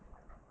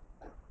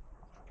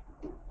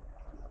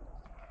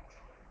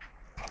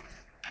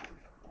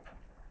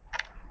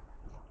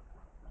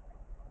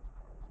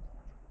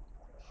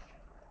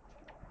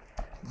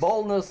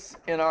Boldness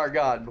in our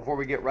God. Before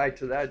we get right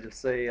to that,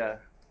 just say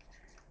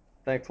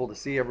thankful to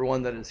see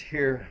everyone that is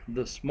here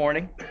this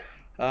morning.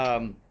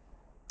 Want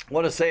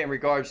to say in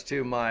regards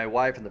to my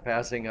wife and the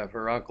passing of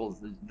her uncle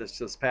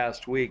this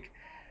past week,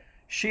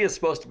 she is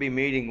supposed to be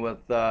meeting with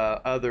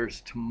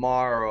others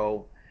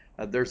tomorrow.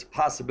 There's a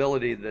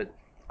possibility that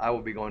I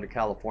will be going to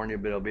California,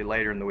 but it'll be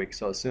later in the week.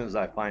 So as soon as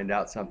I find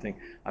out something,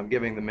 I'm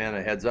giving the men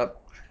a heads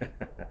up.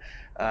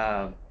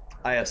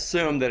 I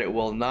assume that it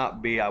will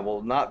not be, I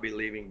will not be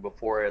leaving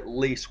before at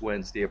least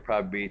Wednesday. It'll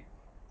probably be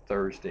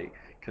Thursday,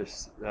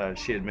 because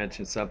she had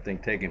mentioned something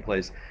taking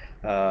place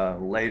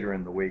later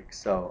in the week.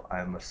 So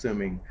I'm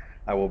assuming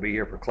I will be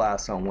here for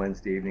class on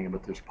Wednesday evening,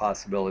 but there's a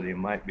possibility it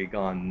might be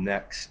gone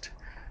next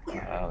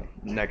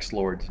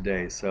Lord's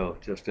Day. So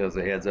just as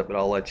a heads up, but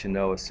I'll let you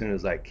know as soon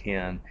as I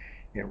can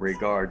in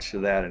regards to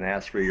that, and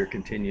ask for your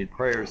continued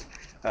prayers.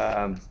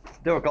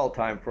 Difficult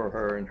time for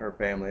her and her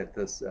family at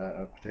this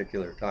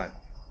particular time.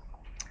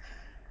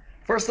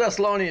 1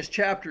 Thessalonians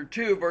chapter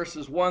 2,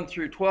 verses 1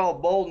 through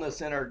 12,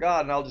 boldness in our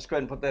God. And I'll just go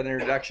ahead and put that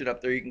introduction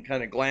up there. You can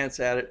kind of glance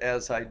at it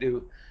as I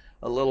do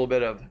a little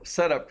bit of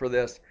setup for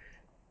this.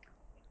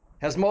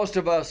 As most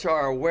of us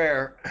are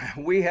aware,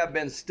 we have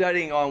been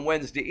studying on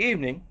Wednesday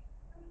evening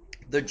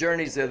the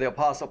journeys of the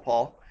Apostle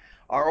Paul.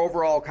 Our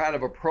overall kind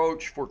of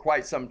approach for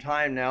quite some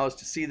time now is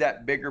to see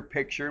that bigger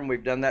picture, and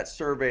we've done that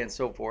survey and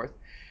so forth.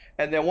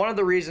 And then one of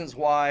the reasons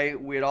why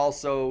we had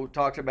also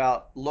talked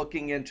about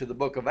looking into the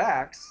book of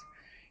Acts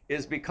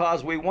is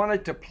because we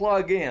wanted to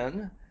plug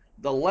in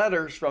the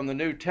letters from the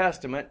New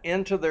Testament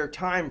into their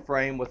time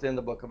frame within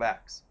the book of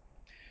Acts.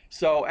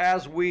 So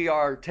as we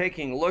are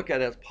taking a look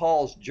at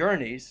Paul's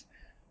journeys,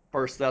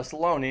 1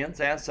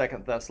 Thessalonians and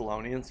 2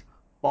 Thessalonians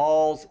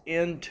falls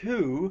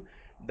into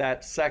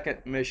that second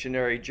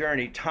missionary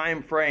journey,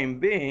 time frame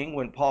being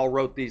when Paul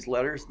wrote these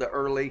letters, the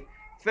early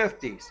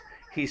 50s.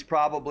 He's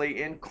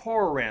probably in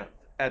Corinth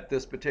at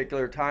this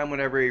particular time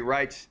whenever he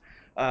writes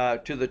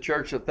to the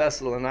church of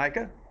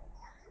Thessalonica.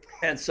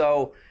 And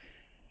so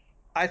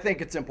I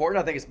think it's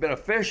important, I think it's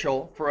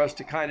beneficial for us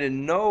to kind of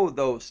know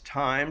those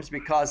times,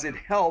 because it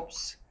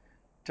helps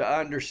to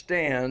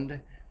understand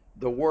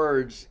the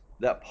words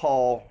that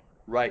Paul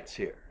writes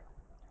here.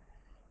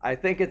 I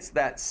think it's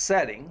that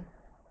setting,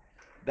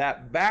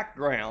 that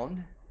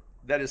background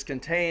that is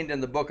contained in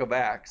the book of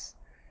Acts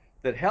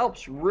that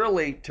helps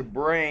really to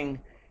bring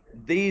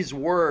these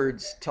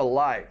words to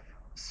life,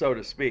 so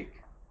to speak.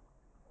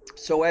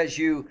 So as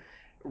you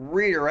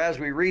read, or as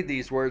we read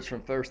these words from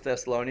 1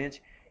 Thessalonians,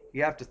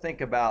 you have to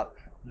think about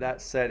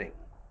that setting.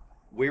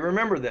 We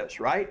remember this,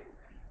 right?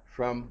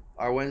 From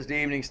our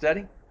Wednesday evening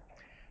study.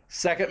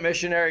 Second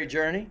missionary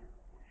journey.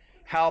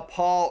 How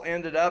Paul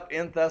ended up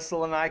in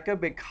Thessalonica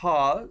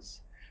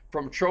because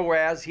from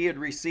Troas he had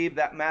received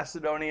that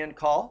Macedonian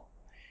call.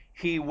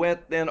 He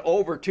went then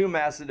over to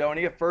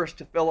Macedonia, first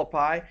to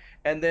Philippi,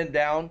 and then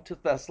down to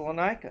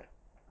Thessalonica.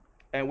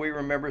 And we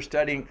remember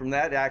studying from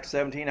that, Acts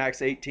 17,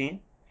 Acts 18.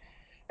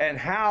 And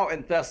how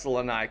in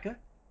Thessalonica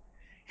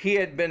he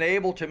had been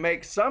able to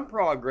make some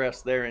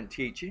progress there in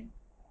teaching,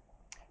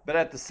 but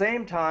at the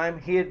same time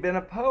he had been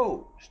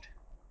opposed,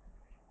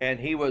 and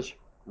he was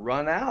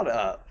run out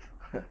of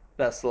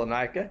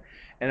Thessalonica,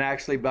 and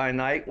actually by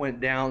night went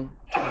down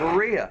to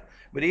Berea.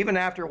 But even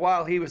after a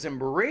while he was in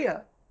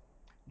Berea,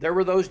 there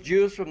were those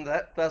Jews from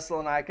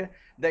Thessalonica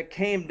that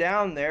came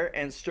down there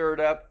and stirred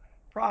up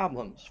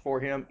problems for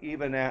him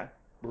even at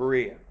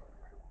Berea.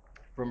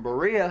 From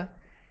Berea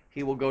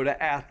he will go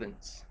to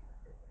Athens.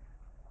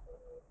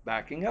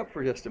 Backing up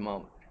for just a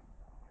moment.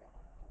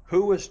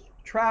 Who was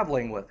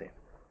traveling with him?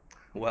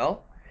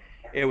 Well,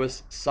 it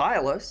was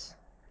Silas,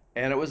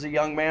 and it was a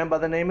young man by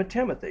the name of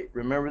Timothy.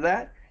 Remember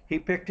that? He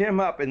picked him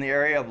up in the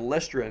area of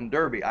Lystra and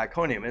Derbe,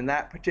 Iconium, in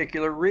that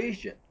particular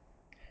region.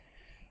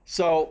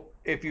 So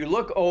if you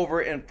look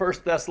over in 1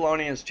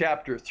 Thessalonians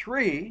chapter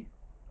 3,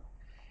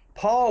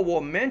 Paul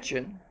will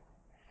mention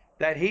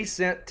that he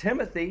sent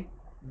Timothy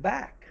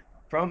back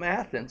from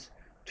Athens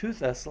to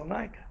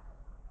Thessalonica.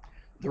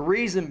 The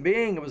reason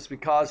being was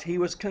because he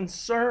was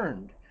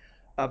concerned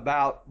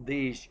about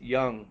these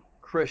young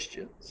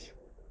Christians.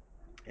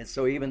 And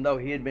so even though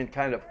he had been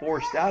kind of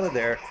forced out of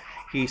there,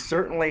 he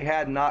certainly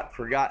had not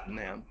forgotten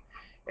them.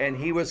 And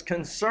he was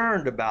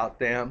concerned about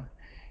them.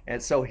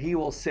 And so he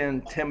will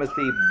send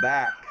Timothy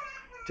back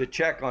to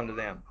check onto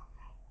them.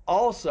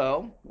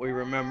 Also, we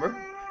remember,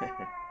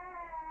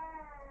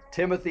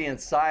 Timothy and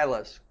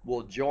Silas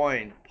will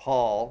join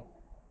Paul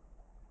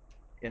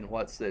in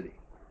what city?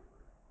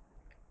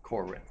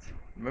 Corinth.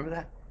 Remember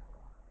that?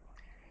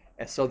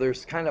 And so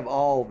there's kind of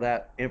all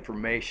that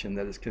information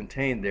that is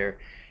contained there,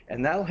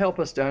 and that'll help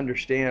us to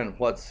understand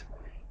what's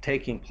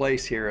taking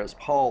place here as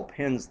Paul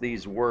pens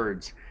these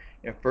words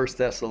in 1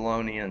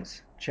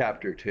 Thessalonians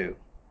chapter 2.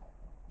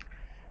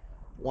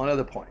 One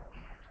other point.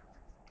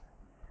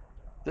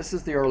 This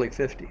is the early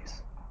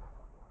 50s.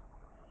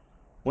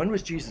 When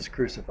was Jesus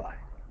crucified?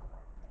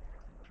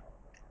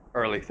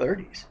 Early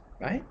 30s,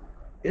 right?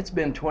 It's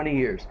been 20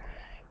 years.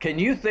 Can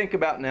you think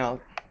about now,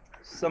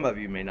 some of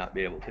you may not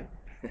be able to.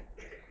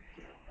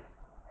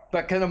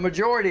 But can a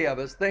majority of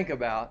us think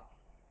about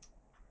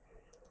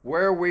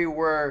where we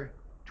were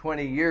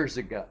 20 years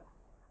ago?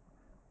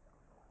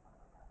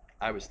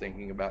 I was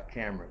thinking about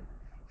Cameron.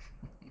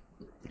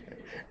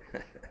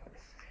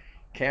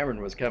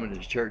 Cameron was coming to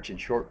church in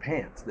short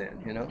pants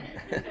then, you know.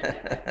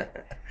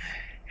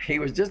 He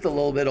was just a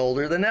little bit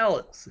older than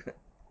Ellis.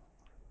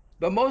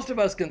 But most of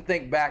us can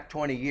think back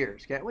 20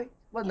 years, can't we?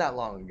 Wasn't that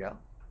long ago.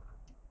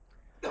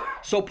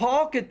 So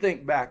Paul could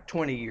think back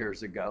 20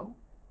 years ago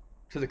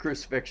to the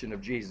crucifixion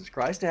of Jesus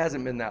Christ. It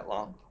hasn't been that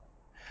long.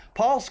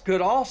 Paul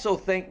could also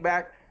think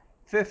back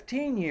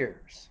 15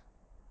 years.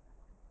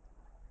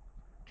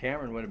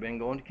 Cameron would have been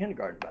going to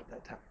kindergarten about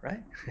that time,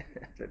 right?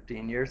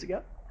 15 years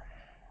ago.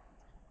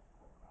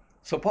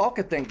 So Paul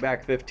could think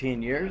back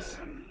 15 years,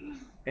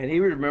 and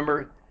he would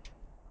remember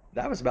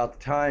that was about the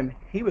time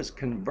he was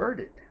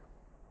converted.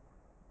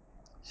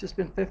 It's just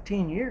been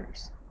 15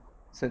 years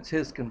since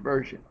his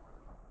conversion.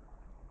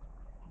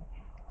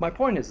 My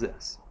point is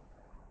this.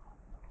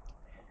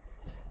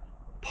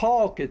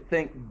 Paul could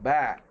think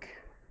back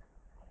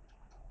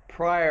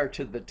prior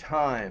to the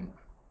time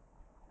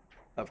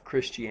of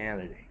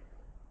Christianity.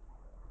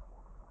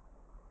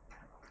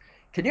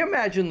 Can you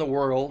imagine the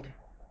world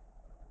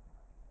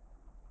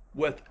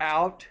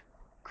without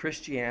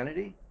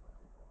Christianity?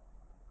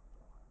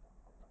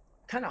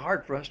 Kind of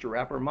hard for us to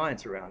wrap our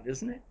minds around,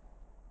 isn't it?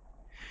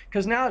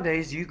 Because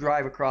nowadays you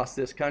drive across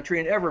this country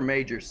in every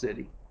major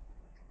city,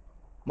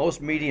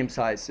 most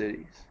medium-sized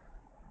cities,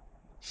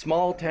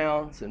 small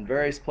towns and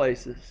various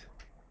places.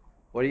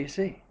 What do you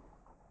see?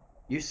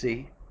 You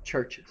see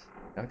churches,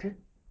 don't you?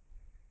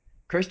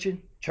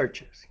 Christian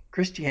churches,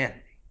 Christianity.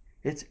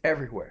 It's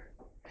everywhere.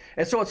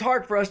 And so it's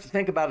hard for us to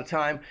think about a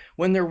time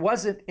when there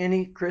wasn't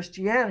any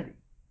Christianity.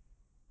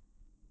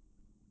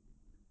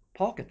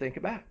 Paul could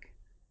think back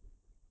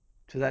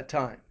to that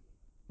time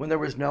when there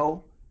was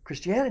no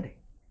Christianity.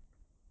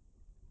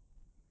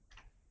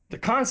 The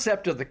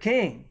concept of the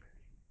king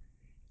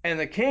and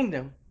the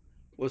kingdom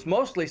was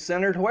mostly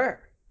centered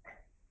where?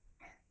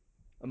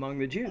 Among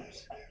the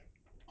Jews.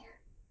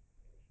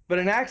 But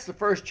in Acts, the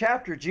first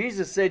chapter,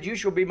 Jesus said, "You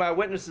shall be my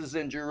witnesses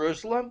in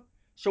Jerusalem."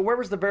 So where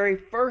was the very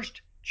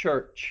first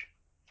church?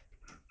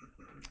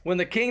 When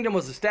the kingdom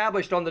was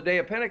established on the day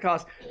of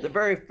Pentecost, the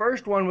very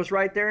first one was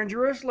right there in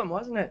Jerusalem,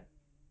 wasn't it?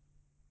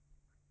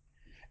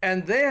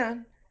 And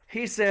then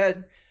he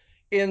said,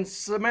 in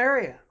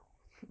Samaria.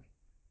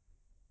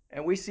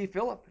 And we see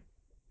Philip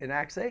in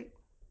Acts 8.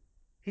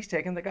 He's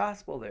taking the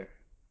gospel there.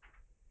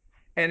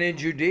 And in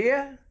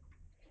Judea,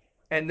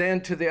 and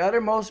then to the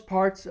uttermost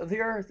parts of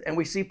the earth. And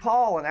we see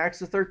Paul in Acts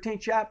the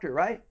 13th chapter,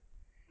 right?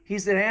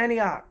 He's at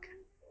Antioch.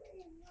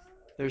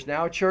 There's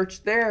now a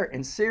church there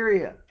in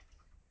Syria.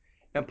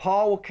 And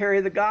Paul will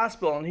carry the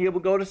gospel, and he will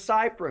go to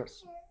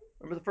Cyprus.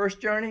 Remember the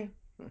first journey?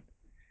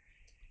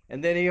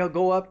 And then he'll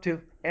go up to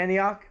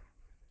Antioch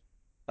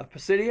of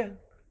Pisidia,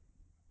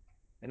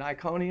 and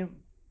Iconium,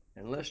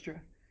 and Lystra,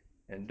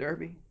 and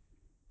Derbe.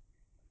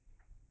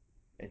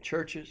 And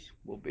churches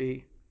will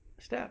be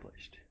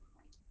established.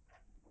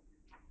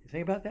 You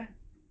think about that?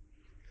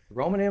 The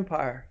Roman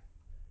Empire,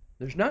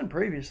 there's none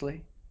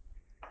previously,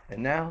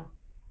 and now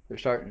they're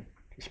starting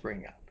to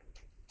spring up.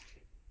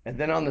 And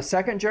then on the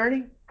second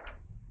journey,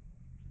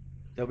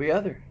 there'll be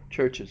other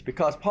churches,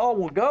 because Paul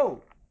will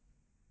go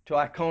to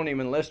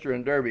Iconium and Lystra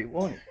and Derbe,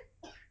 won't he?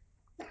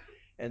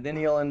 And then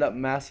he'll end up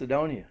in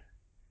Macedonia.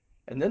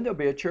 And then there'll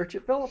be a church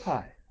at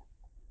Philippi.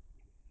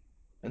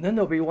 And then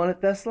there'll be one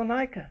at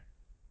Thessalonica.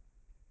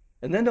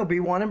 And then there'll be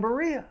one in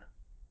Berea.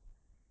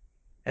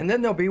 And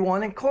then there'll be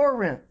one in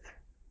Corinth.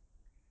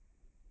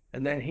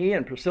 And then he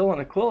and Priscilla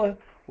and Aquila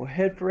will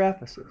head for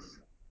Ephesus.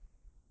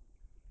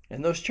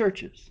 And those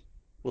churches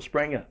will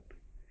spring up.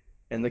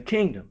 And the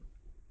kingdom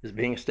is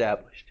being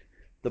established.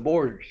 The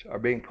borders are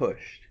being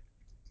pushed.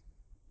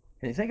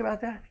 Can you think about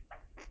that?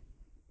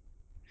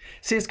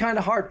 See, it's kind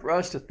of hard for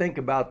us to think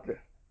about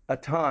a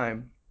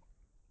time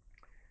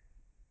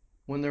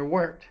when there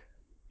weren't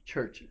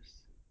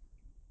churches.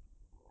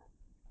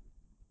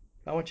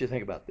 I want you to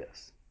think about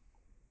this.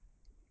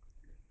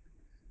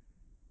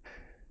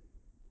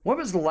 When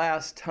was the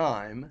last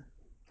time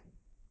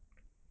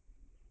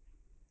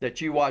that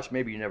you watched,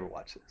 maybe you never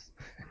watched this,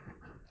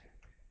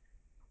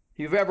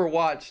 you've ever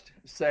watched,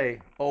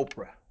 say,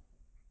 Oprah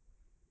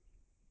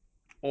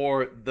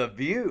or The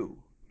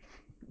View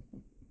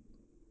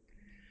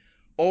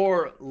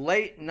or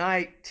late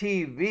night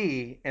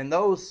TV and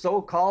those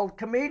so-called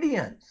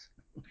comedians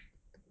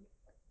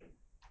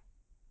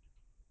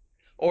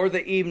or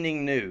the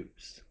evening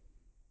news?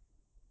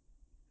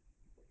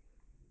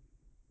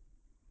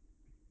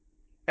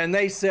 And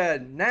they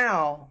said,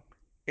 now,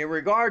 in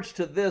regards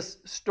to this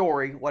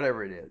story,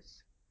 whatever it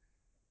is,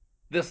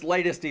 this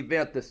latest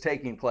event that's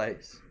taking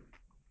place,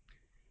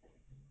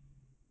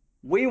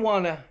 we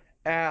want to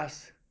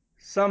ask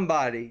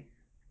somebody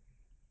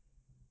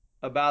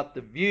about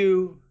the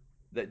view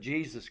that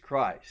Jesus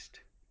Christ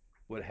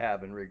would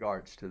have in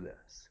regards to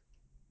this.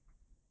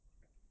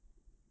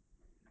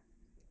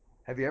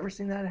 Have you ever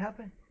seen that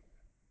happen?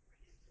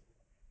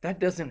 That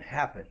doesn't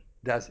happen,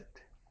 does it?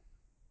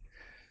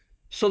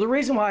 So the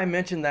reason why I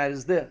mention that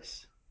is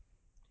this.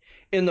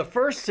 In the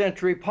first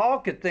century, Paul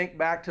could think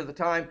back to the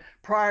time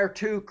prior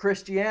to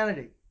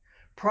Christianity,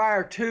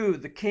 prior to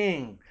the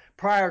king,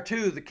 prior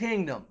to the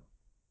kingdom.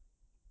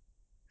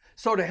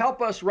 So to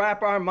help us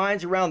wrap our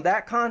minds around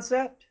that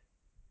concept,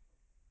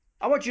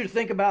 I want you to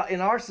think about in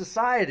our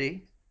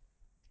society,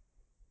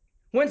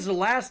 when's the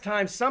last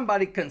time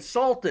somebody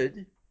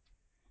consulted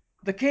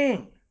the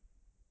king?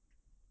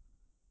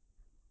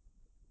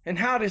 And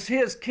how does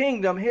his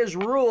kingdom, his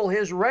rule,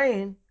 his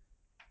reign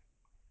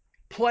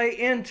play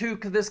into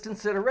this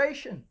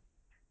consideration?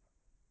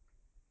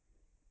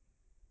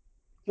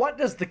 What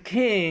does the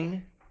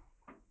king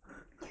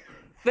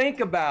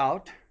think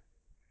about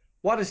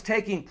what is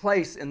taking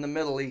place in the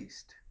Middle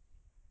East?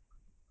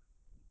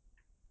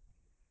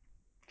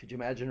 Could you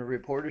imagine a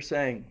reporter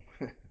saying,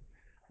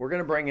 we're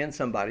going to bring in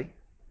somebody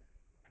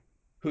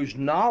who's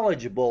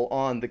knowledgeable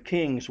on the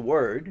king's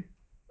word,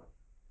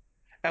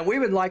 and we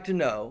would like to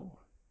know,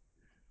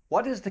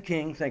 what does the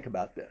king think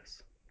about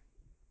this?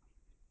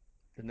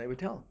 Then they would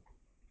tell him.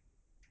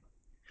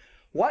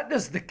 What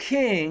does the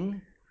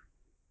king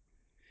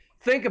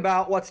think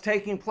about what's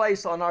taking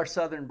place on our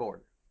southern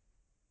border?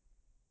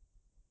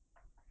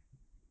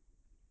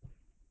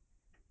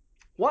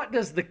 What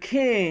does the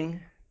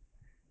king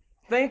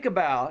think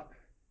about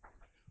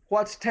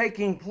what's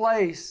taking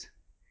place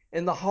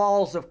in the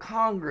halls of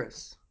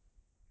Congress?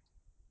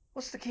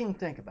 What's the king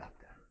think about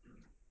that?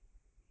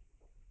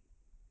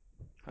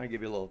 I'll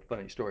give you a little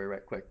funny story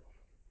right quick.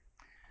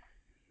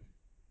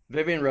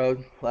 Vivian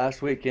Road,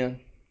 last weekend,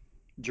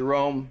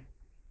 Jerome,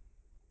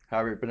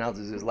 however he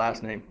pronounces his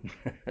last name,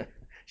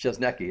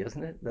 Chesnecki,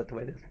 isn't it? Is that the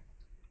way it is?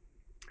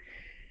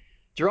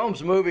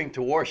 Jerome's moving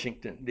to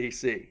Washington,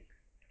 D.C.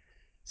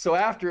 So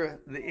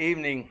after the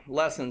evening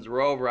lessons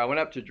were over, I went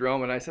up to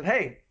Jerome and I said,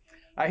 hey,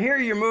 I hear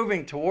you're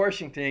moving to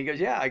Washington. He goes,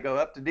 yeah, I go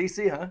up to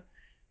D.C., huh?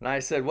 And I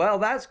said, well,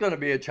 that's going to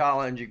be a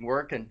challenging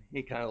work. And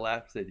he kind of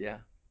laughed and said, yeah.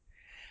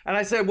 And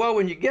I said, well,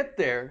 when you get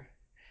there,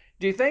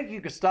 do you think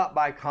you could stop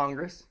by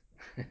Congress?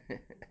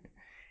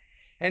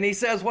 And he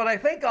says, what I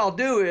think I'll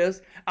do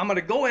is I'm going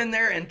to go in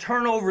there and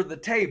turn over the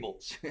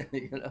tables.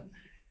 You know,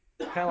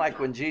 kind of like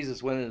when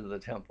Jesus went into the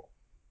temple.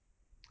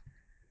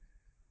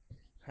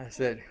 I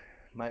said,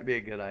 might be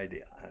a good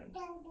idea.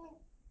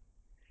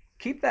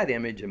 Keep that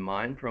image in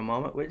mind for a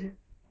moment, would you?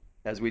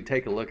 As we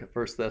take a look at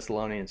 1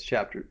 Thessalonians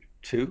chapter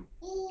 2.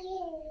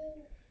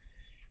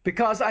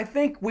 Because I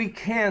think we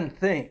can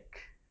think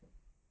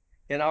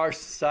in our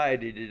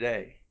society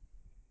today,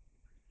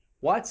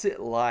 what's it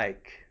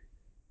like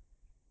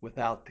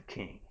without the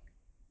king?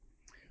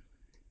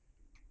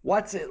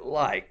 What's it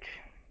like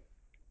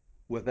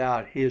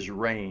without his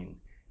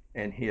reign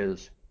and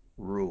his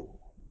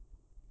rule?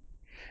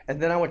 And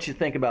then I want you to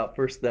think about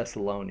 1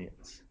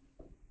 Thessalonians.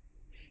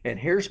 And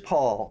here's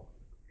Paul,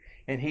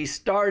 and he's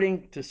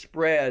starting to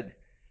spread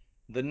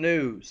the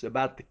news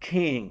about the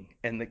king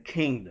and the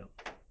kingdom.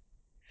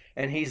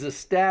 And he's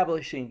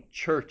establishing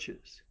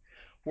churches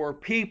where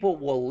people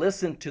will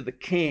listen to the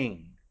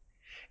king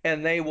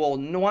and they will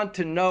want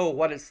to know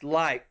what it's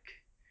like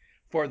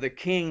for the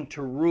king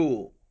to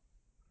rule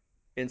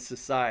in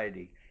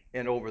society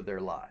and over their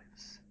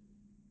lives.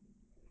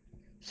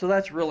 So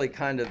that's really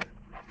kind of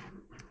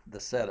the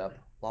setup,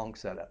 long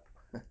setup,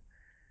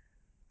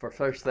 for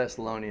 1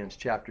 Thessalonians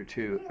chapter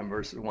 2 and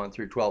verses 1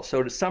 through 12.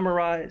 So to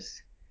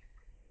summarize,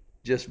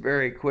 just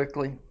very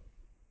quickly,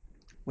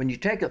 when you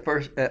take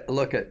a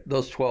look at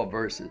those 12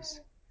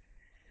 verses,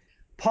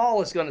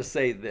 Paul is going to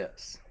say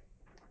this: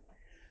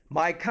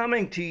 my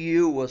coming to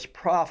you was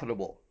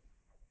profitable,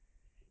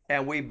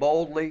 and we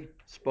boldly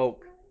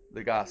spoke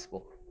the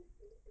gospel.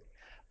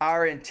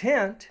 Our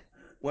intent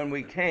when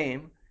we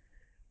came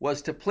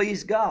was to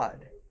please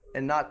God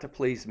and not to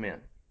please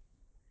men.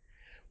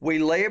 We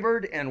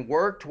labored and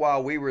worked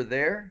while we were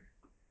there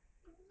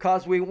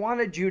because we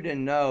wanted you to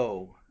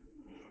know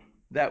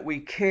that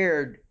we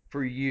cared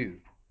for you.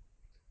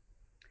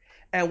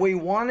 And we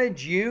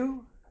wanted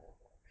you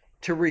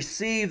to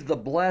receive the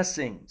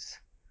blessings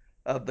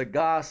of the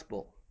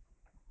gospel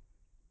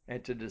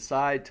and to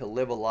decide to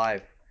live a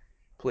life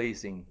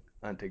pleasing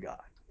unto God.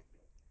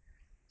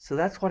 So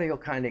that's what he'll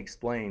kind of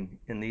explain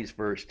in these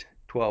first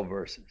 12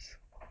 verses.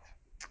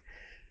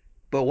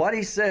 But what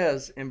he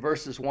says in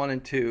verses 1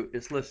 and 2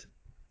 is, listen,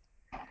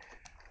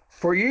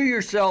 for you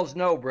yourselves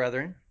know,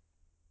 brethren,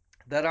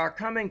 that our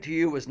coming to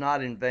you was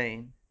not in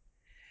vain,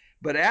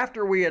 but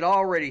after we had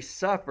already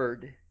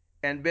suffered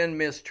and been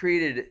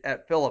mistreated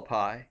at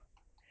Philippi,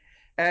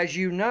 as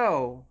you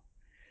know,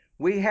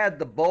 we had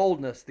the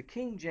boldness. The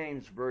King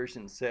James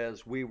Version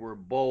says we were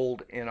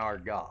bold in our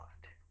God,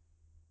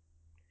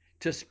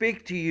 to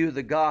speak to you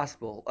the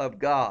gospel of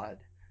God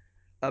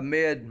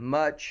amid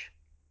much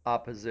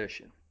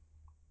opposition.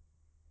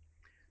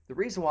 The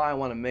reason why I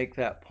want to make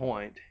that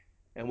point,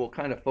 and we'll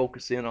kind of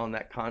focus in on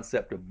that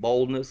concept of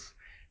boldness,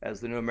 as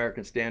the New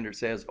American Standard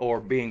says,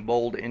 or being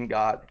bold in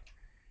God,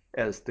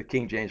 as the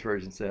King James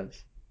Version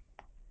says.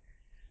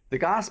 The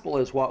gospel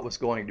is what was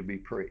going to be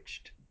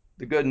preached.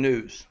 The good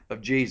news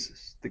of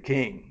Jesus, the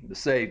King, the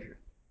Savior.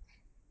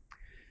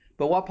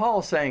 But what Paul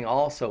is saying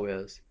also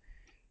is,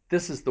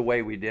 this is the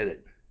way we did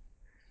it.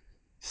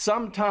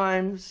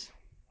 Sometimes,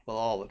 well,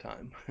 all the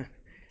time,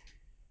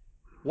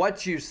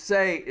 what you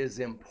say is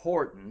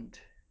important,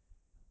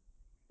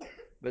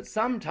 but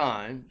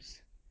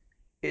sometimes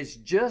it's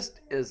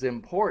just as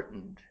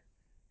important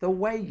the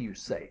way you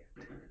say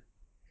it.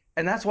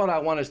 And that's what I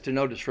want us to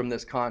notice from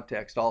this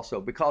context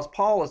also, because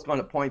Paul is going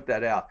to point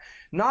that out.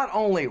 Not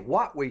only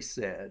what we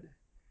said,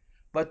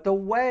 but the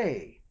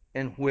way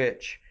in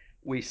which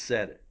we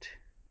said it.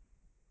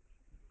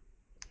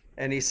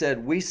 And he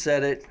said, we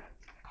said it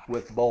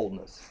with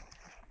boldness.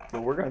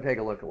 But we're going to take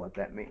a look at what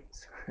that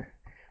means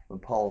when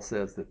Paul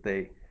says that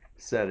they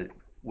said it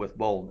with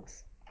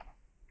boldness.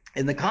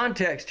 In the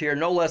context here,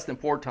 no less than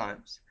 4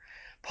 times,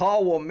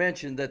 Paul will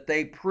mention that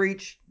they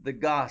preached the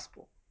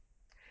gospel.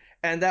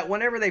 And that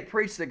whenever they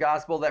preached the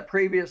gospel, that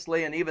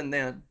previously and even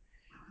then,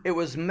 it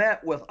was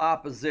met with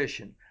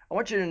opposition. I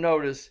want you to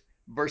notice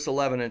verse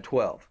 11 and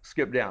 12.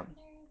 Skip down.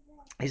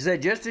 He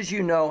said, just as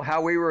you know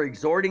how we were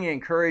exhorting,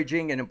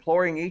 encouraging, and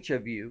imploring each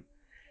of you,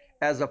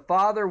 as a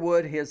father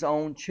would his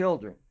own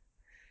children,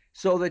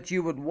 so that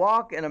you would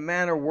walk in a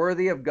manner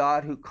worthy of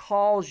God who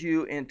calls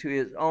you into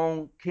his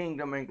own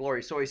kingdom and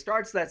glory. So he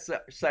starts that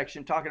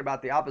section talking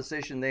about the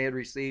opposition they had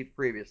received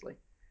previously.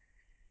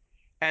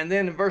 And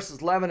then in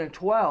verses 11 and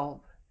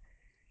 12,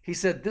 he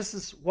said, this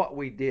is what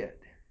we did.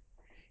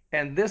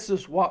 And this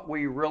is what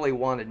we really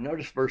wanted.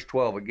 Notice verse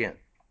 12 again.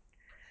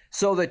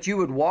 So that you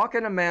would walk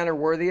in a manner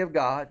worthy of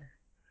God,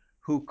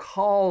 who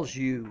calls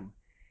you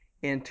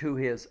into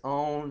his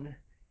own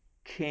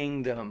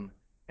kingdom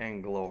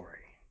and glory.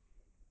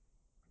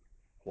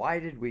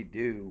 Why did we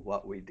do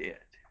what we did?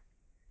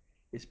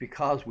 It's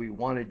because we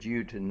wanted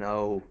you to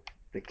know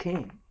the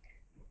King.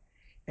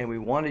 And we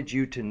wanted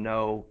you to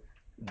know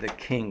the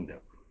kingdom.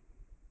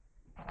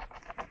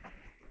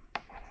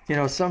 You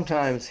know,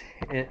 sometimes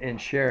in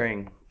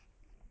sharing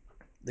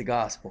the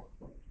gospel,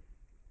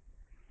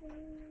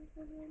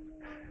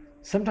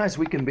 sometimes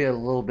we can be a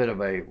little bit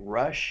of a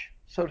rush,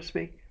 so to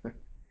speak,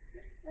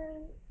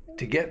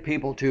 to get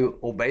people to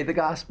obey the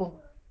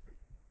gospel,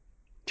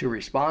 to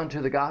respond to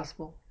the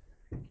gospel.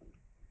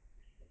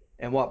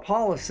 And what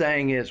Paul is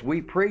saying is, we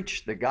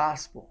preach the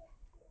gospel,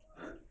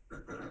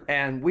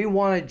 and we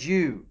wanted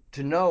you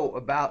to know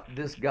about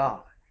this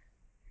God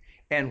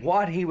and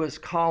what he was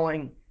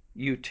calling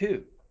you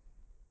to.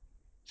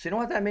 So you know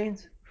what that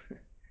means?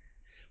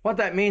 What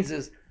that means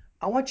is,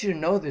 I want you to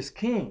know this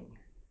King,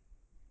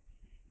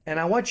 and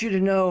I want you to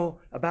know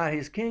about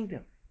his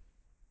kingdom.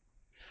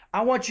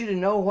 I want you to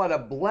know what a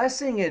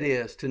blessing it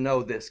is to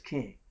know this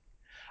King.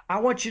 I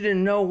want you to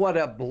know what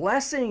a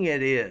blessing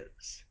it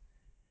is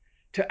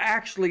to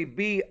actually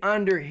be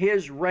under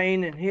his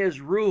reign and his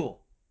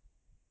rule.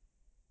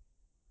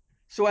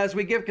 So as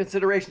we give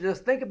consideration,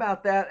 just think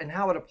about that and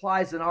how it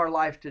applies in our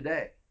life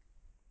today.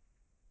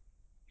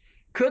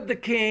 Could the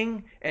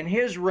King and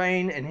his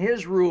reign and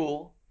his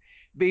rule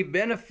be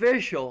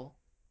beneficial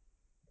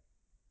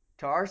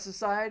to our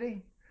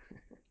society?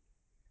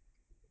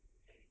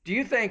 Do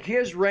you think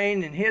his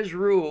reign and his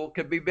rule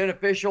could be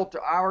beneficial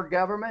to our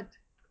government?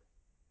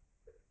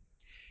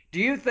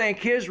 Do you think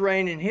his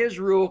reign and his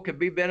rule could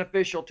be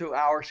beneficial to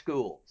our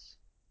schools?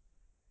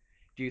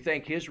 Do you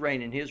think his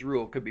reign and his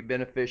rule could be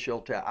beneficial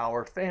to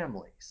our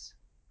families?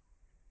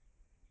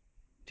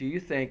 Do you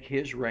think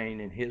his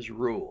reign and his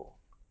rule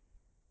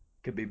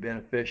could be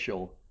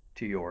beneficial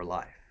to your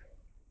life?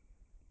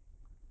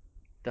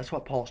 That's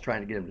what Paul's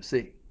trying to get him to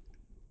see.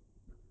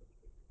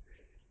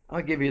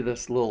 I'll give you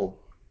this little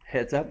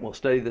heads up. We'll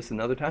study this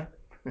another time.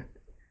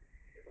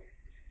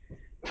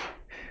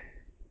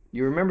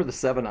 You remember the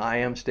 7 I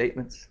am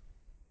statements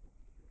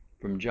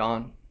from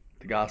John,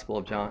 the Gospel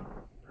of John?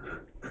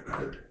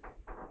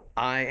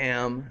 I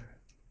am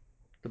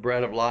the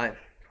bread of life.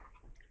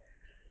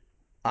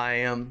 I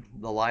am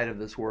the light of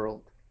this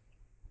world.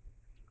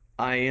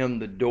 I am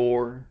the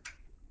door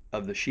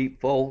of the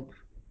sheepfold.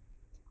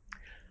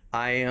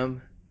 I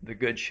am the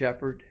good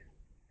shepherd.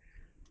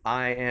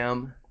 I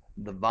am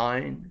the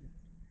vine.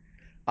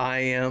 I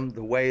am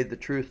the way, the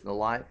truth, and the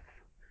life.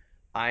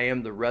 I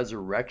am the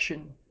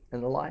resurrection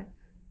and the life.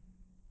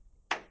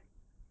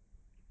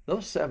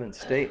 Those 7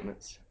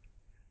 statements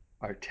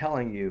are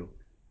telling you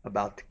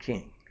about the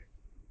King.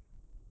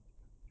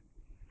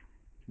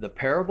 The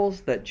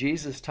parables that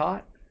Jesus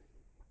taught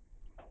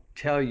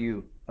tell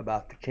you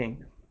about the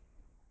kingdom.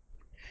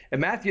 In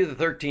Matthew the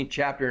 13th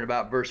chapter, in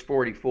about verse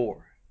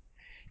 44,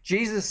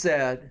 Jesus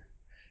said,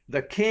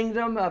 the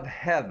kingdom of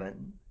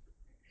heaven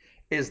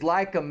is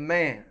like a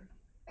man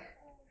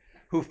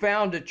who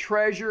found a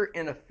treasure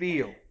in a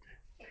field.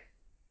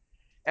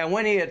 And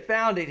when he had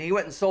found it, he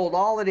went and sold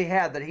all that he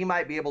had that he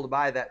might be able to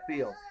buy that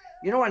field.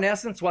 You know, in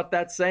essence, what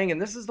that's saying, and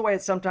this is the way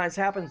it sometimes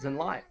happens in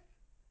life.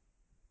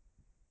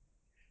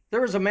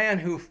 There was a man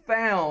who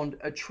found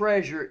a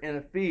treasure in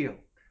a field.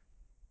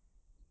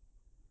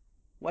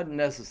 Wasn't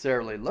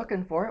necessarily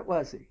looking for it,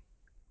 was he?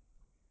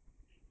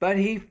 But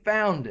he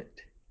found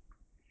it.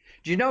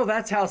 Do you know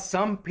that's how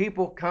some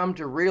people come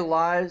to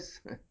realize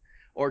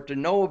or to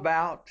know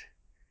about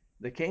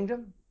the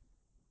kingdom?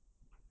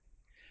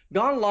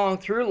 gone along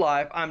through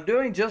life. I'm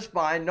doing just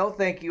fine. No,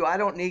 thank you. I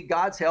don't need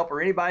God's help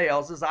or anybody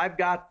else's. I've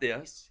got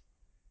this.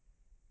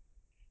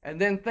 And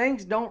then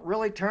things don't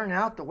really turn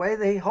out the way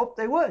they hoped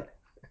they would.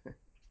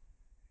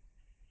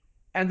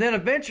 And then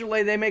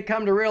eventually they may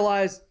come to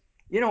realize,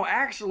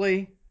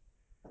 actually,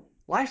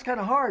 life's kind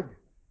of hard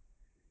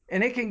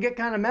and it can get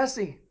kind of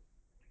messy.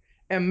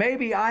 And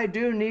maybe I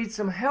do need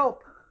some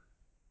help.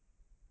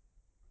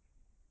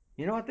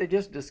 You know what they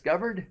just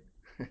discovered?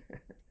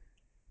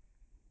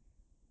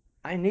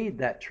 I need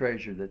that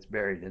treasure that's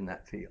buried in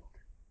that field.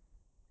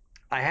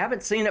 I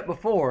haven't seen it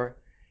before,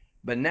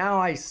 but now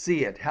I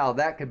see it, how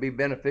that could be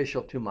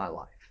beneficial to my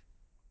life.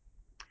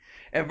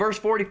 And verse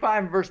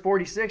 45 and verse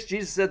 46,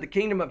 Jesus said, the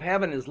kingdom of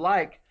heaven is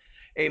like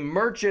a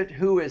merchant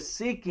who is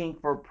seeking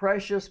for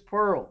precious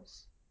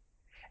pearls.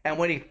 And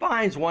when he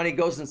finds one, he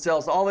goes and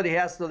sells all that he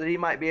has so that he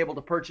might be able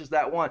to purchase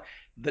that one.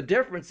 The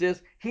difference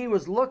is he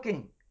was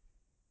looking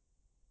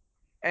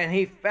and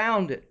he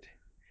found it.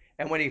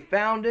 And when he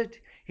found it,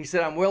 he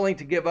said, I'm willing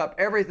to give up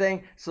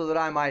everything so that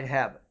I might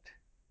have it.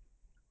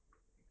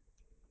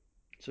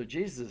 So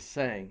Jesus is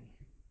saying,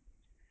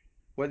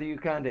 whether you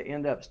kind of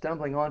end up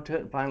stumbling onto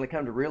it and finally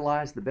come to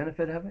realize the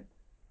benefit of it,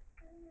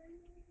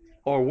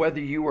 or whether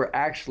you were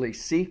actually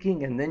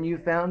seeking and then you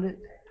found it,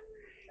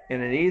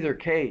 and in either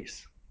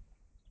case,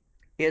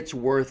 it's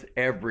worth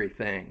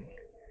everything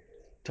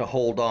to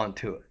hold on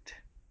to it.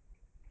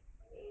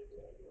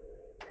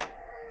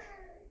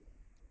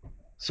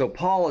 So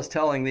Paul is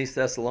telling these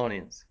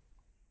Thessalonians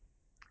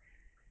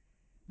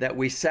that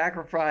we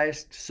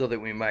sacrificed so that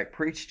we might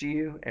preach to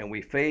you, and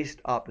we faced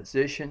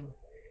opposition,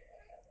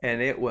 and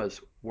it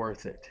was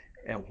worth it.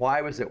 And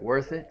why was it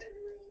worth it?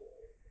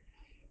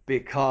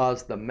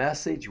 Because the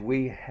message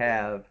we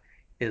have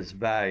is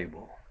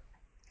valuable.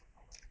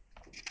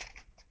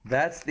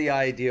 That's the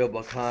idea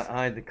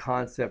behind the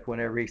concept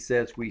whenever he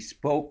says, we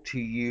spoke to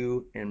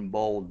you in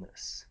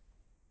boldness.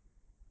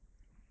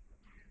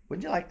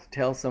 Would you like to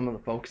tell some of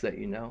the folks that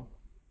you know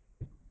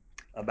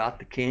about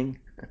the King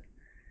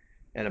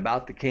and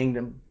about the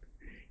kingdom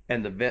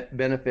and the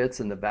benefits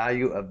and the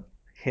value of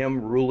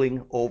him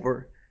ruling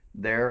over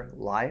their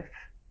life?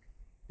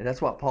 And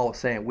that's what Paul is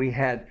saying. We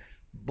had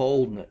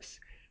boldness.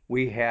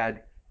 We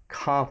had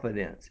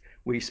confidence.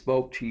 We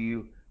spoke to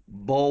you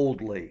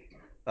boldly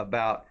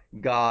about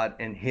God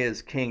and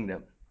his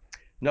kingdom.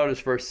 Notice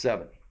verse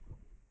 7.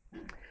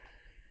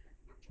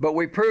 But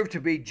we proved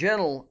to be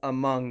gentle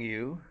among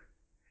you,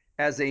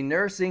 as a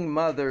nursing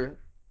mother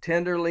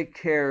tenderly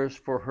cares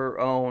for her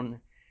own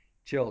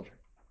children.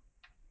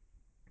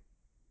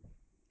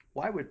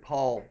 Why would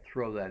Paul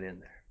throw that in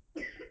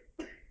there?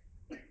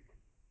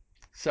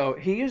 So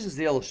he uses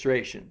the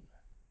illustration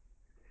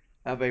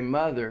of a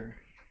mother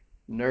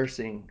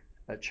nursing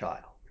a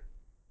child.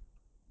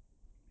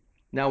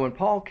 Now, when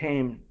Paul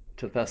came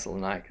to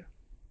Thessalonica,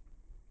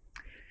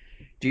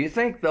 do you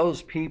think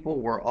those people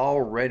were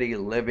already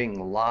living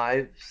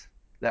lives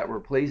that were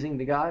pleasing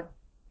to God?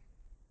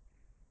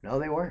 No,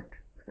 they weren't.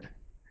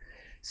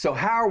 So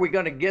how are we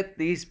going to get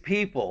these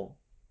people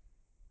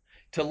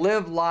to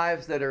live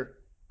lives that are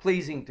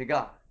pleasing to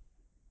God?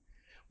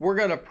 We're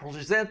going to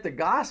present the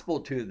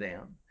gospel to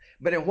them,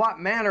 but in what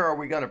manner are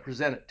we going to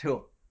present it to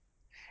them?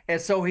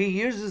 And so he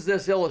uses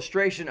this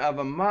illustration of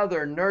a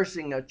mother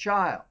nursing a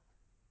child.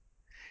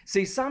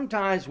 See,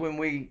 sometimes when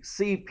we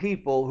see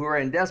people who are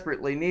in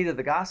desperately need of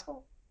the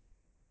gospel,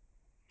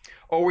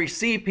 or we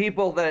see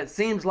people that it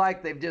seems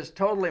like they've just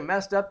totally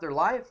messed up their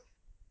life,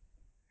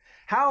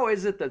 how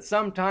is it that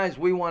sometimes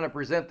we want to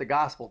present the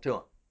gospel to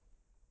them?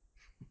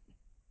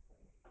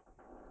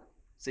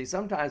 See,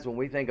 sometimes when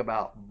we think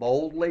about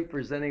boldly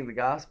presenting the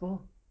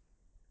gospel,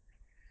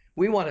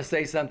 we want to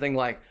say something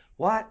like,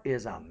 what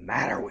is the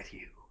matter with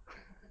you?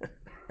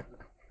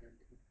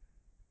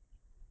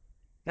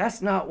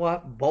 That's not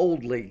what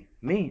boldly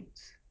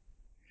means.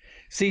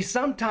 See,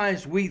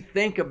 sometimes we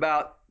think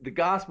about the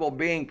gospel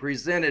being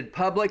presented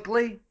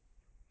publicly,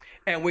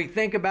 and we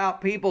think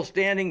about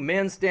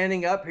men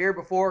standing up here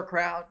before a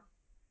crowd,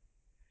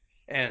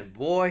 and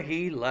boy,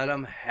 he let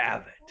them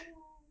have it.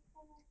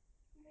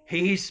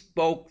 He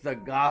spoke the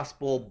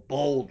gospel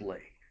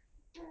boldly.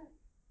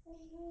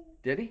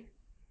 Did he?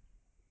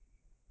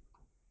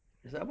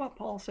 Is that what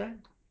Paul said?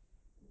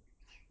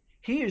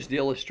 He used the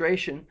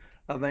illustration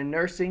of a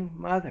nursing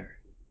mother.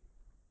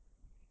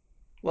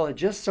 Well, it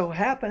just so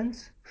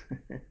happens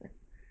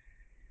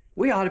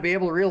we ought to be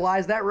able to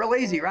realize that real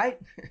easy, right?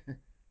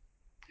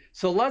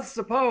 So let's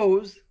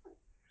suppose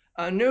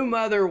a new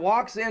mother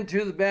walks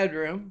into the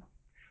bedroom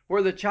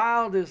where the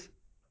child is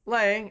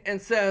laying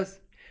and says,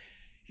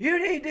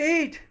 you need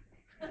to eat.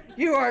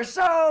 You are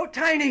so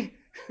tiny.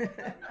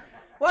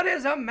 What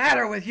is the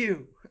matter with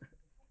you?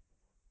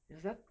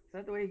 Is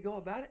that the way you go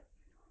about it?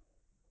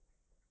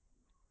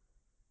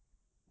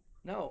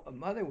 No, a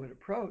mother would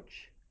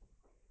approach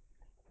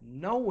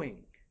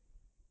knowing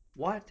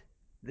what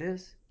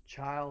this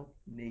child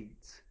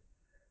needs.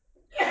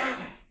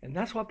 And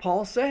that's what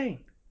Paul's saying.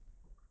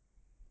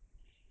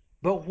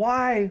 But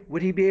why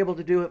would he be able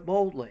to do it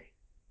boldly?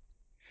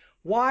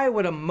 Why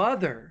would a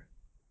mother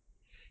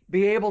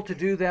be able to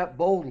do that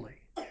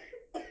boldly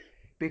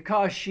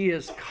because she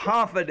is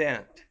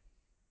confident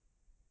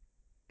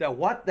that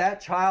what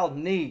that child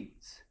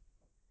needs,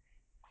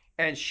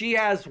 and she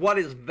has what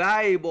is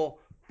valuable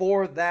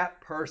for that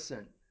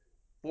person,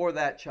 for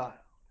that child.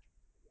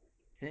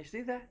 Can you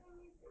see that?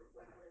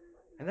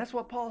 And that's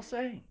what Paul's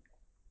saying.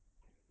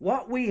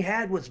 What we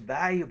had was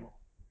valuable.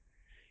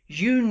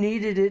 You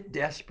needed it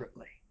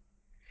desperately.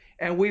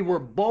 And we were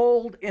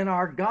bold in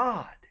our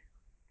God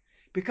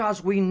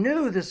because we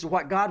knew this is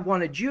what God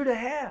wanted you to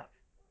have.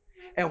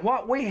 And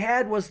what we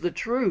had was the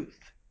truth.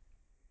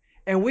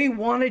 And we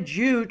wanted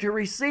you to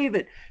receive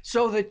it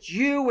so that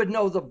you would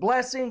know the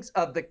blessings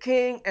of the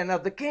King and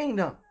of the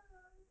kingdom.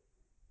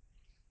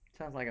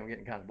 Sounds like I'm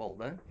getting kind of bold,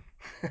 doesn't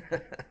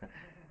it?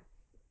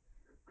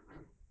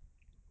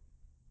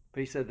 But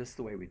he said this is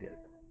the way we did it.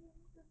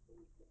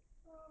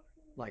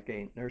 Like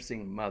a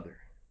nursing mother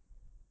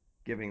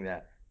giving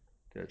that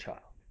to a child.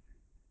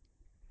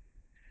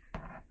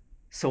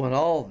 So in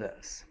all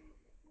this,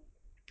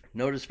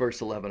 notice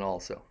verse 11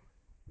 also.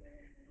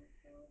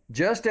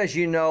 Just as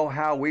you know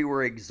how we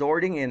were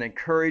exhorting and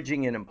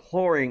encouraging and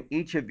imploring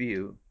each of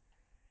you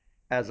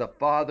as a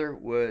father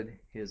would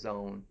his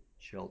own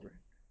children.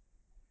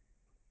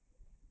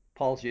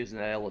 Paul's using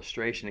that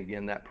illustration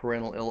again, that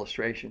parental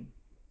illustration.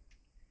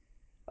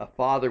 A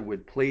father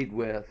would plead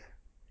with,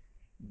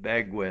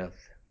 beg with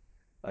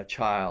a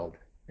child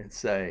and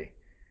say,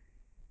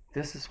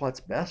 this is what's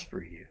best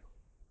for you.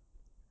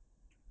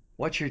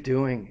 What you're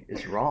doing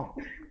is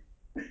wrong.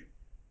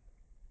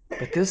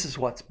 But this is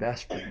what's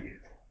best for you.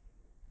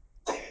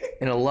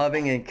 In a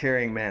loving and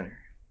caring manner.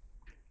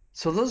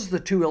 So those are the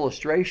two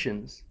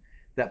illustrations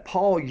that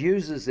Paul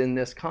uses in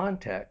this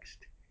context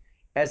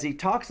as he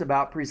talks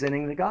about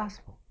presenting the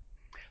gospel.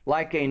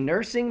 Like a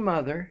nursing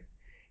mother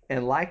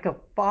and like a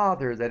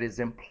father that is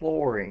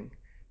imploring,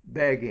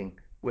 begging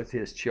with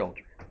his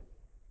children.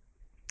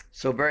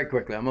 So very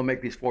quickly, I'm going to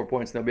make these 4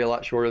 points. They'll be a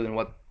lot shorter than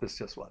what this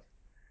just was.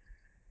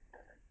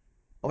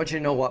 I want you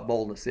to know what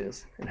boldness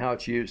is and how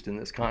it's used in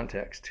this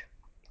context.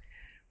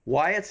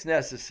 Why it's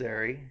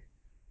necessary,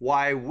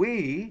 why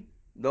we,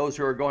 those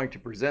who are going to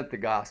present the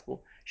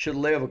gospel, should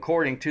live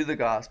according to the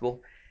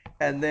gospel.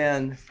 And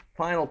then,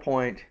 final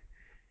point,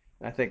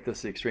 I think this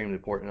is extremely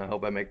important. I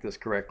hope I make this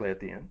correctly at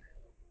the end.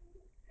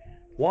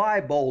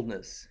 Why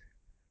boldness?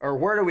 Or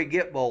where do we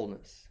get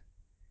boldness?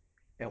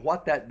 And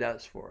what that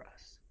does for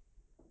us.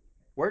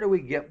 Where do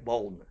we get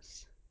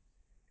boldness?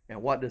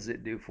 And what does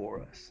it do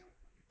for us?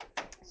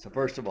 So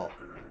first of all,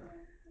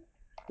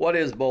 what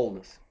is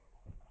boldness?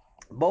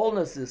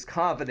 Boldness is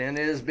confident.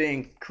 It is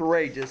being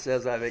courageous,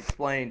 as I've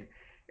explained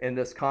in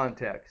this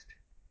context.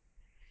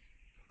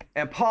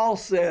 And Paul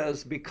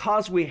says,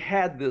 because we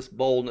had this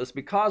boldness,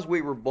 because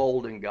we were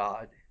bold in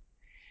God,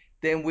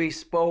 then we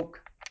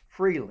spoke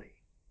freely.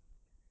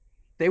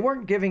 They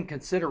weren't giving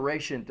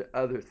consideration to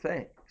other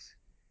things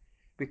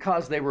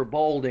because they were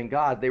bold in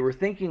God. They were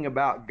thinking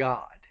about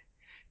God.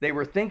 They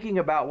were thinking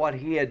about what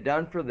he had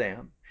done for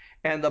them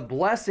and the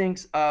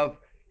blessings of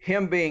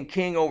him being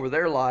king over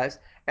their lives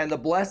and the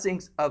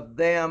blessings of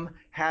them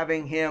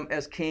having him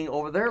as king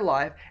over their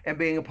life and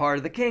being a part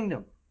of the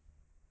kingdom.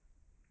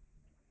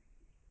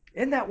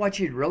 Isn't that what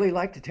you'd really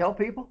like to tell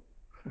people?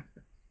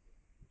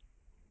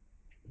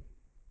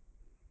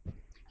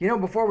 You know,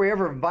 before we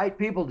ever invite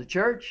people to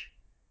church,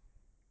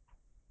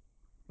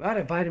 we ought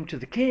to invite them to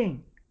the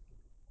King.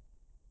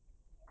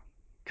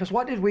 Because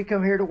what did we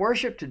come here to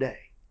worship today?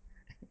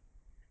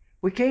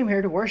 We came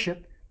here to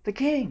worship the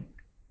King,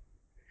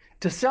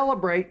 to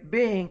celebrate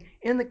being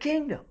in the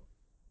kingdom.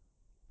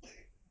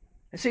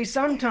 And see,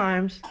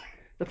 sometimes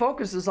the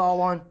focus is all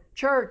on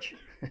church.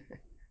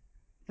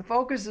 The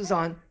focus is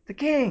on the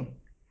King.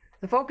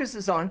 The focus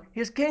is on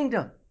his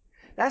kingdom.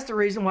 That's the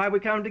reason why we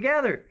come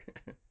together.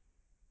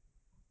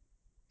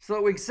 So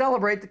that we can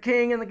celebrate the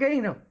King and the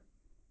kingdom.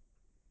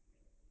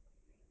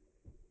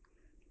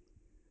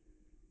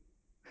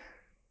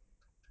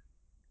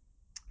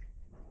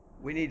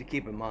 We need to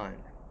keep in mind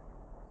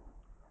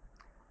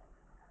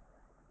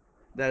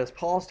that as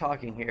Paul's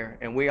talking here,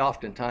 and we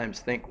oftentimes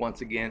think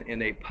once again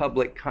in a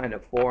public kind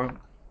of forum,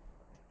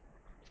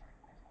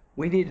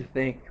 we need to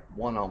think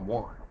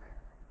one-on-one.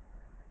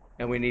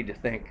 And we need to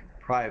think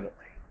privately.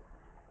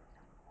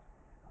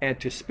 And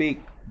to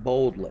speak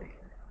boldly.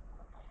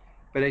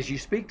 But as you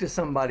speak to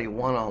somebody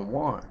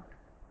one-on-one,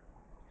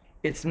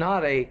 it's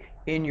not a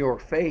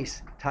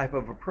in-your-face type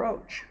of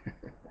approach.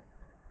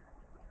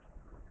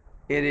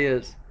 It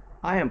is,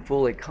 I am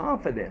fully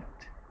confident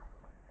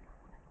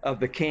of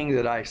the King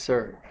that I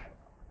serve.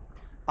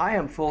 I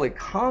am fully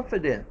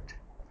confident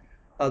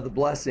of the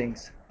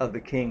blessings of the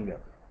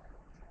kingdom.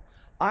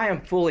 I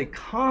am fully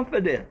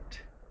confident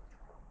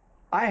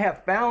I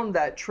have found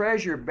that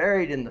treasure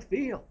buried in the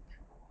field.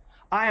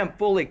 I am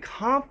fully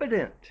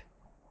confident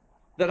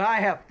that I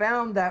have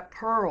found that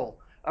pearl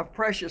of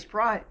precious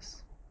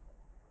price.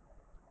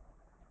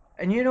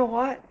 And you know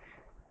what?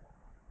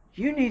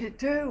 You need it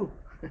too.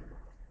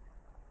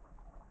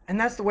 And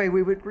that's the way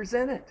we would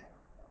present it.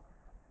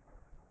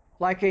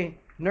 Like a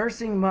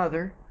nursing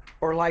mother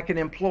or like an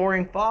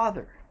imploring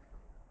father.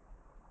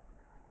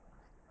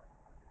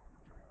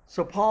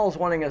 So Paul's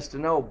wanting us to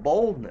know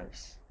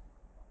boldness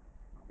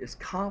is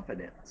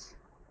confidence.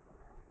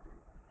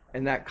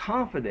 And that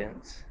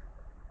confidence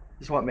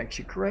is what makes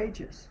you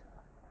courageous.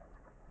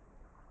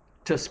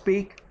 To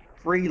speak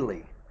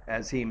freely,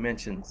 as he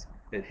mentions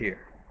it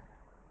here.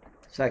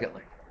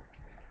 Secondly,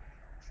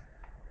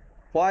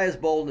 why is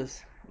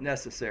boldness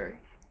necessary?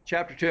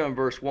 Chapter 2 and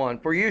verse 1.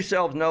 For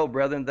yourselves know,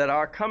 brethren, that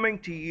our coming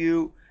to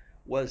you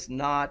was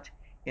not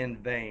in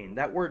vain.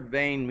 That word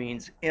vain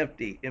means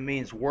empty. It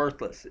means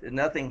worthless.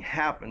 Nothing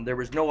happened. There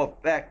was no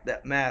effect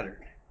that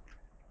mattered.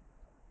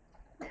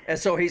 And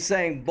so he's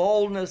saying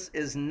boldness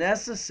is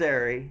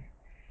necessary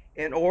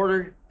in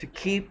order to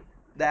keep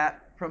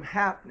that from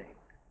happening.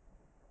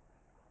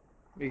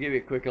 Let me give you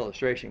a quick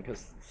illustration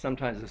because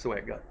sometimes this is the way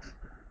it goes.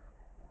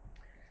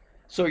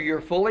 So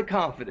you're fully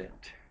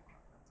confident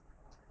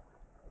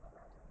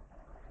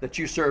that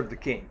you serve the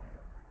king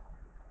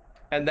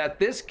and that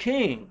this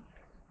king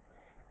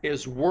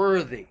is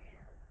worthy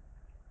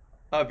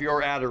of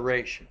your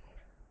adoration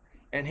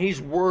and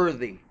he's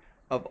worthy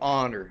of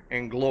honor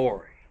and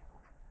glory.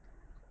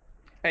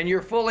 And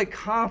you're fully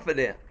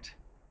confident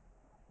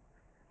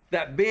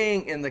that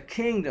being in the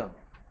kingdom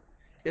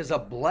is a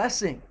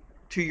blessing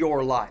to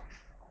your life.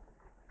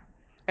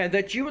 And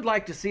that you would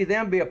like to see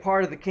them be a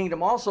part of the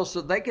kingdom also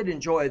so they could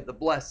enjoy the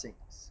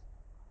blessings.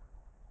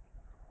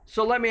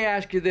 So let me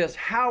ask you this.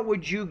 How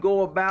would you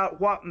go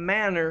about, what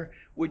manner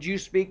would you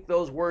speak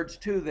those words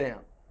to them?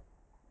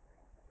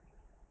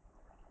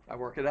 I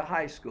work at a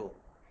high school.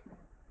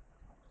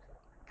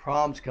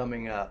 Prom's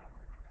coming up.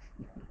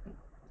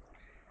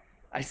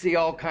 I see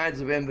all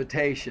kinds of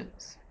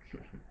invitations.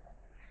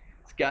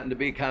 It's gotten to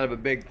be kind of a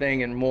big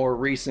thing in more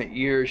recent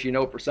years, you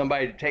know, for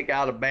somebody to take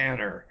out a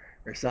banner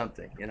or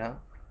something, you know.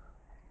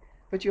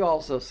 But you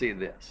also see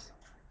this.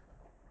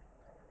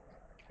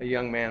 A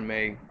young man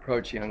may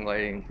approach a young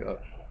lady and go,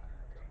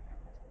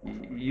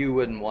 you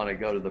wouldn't want to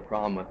go to the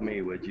prom with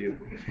me, would you?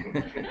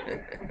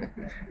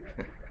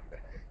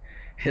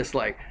 It's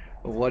like,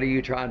 what are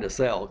you trying to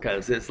sell?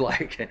 Because it's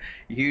like,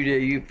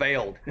 you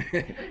failed.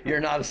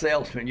 You're not a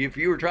salesman. If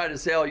you were trying to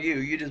sell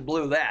you just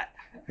blew that.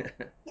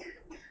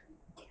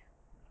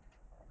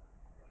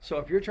 So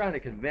if you're trying to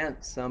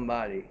convince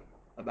somebody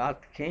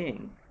about the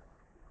king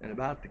and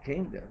about the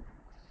kingdom,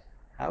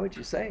 how would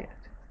you say it?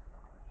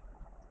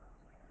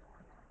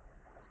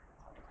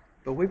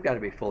 But we've got to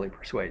be fully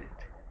persuaded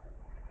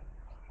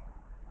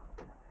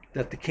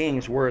that the king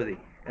is worthy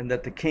and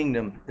that the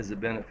kingdom is a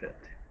benefit.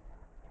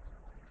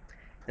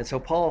 And so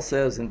Paul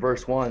says in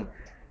verse 1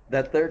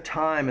 that their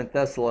time in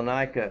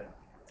Thessalonica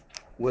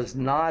was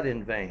not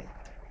in vain.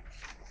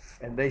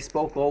 And they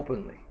spoke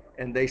openly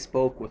and they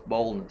spoke with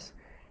boldness.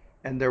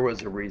 And there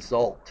was a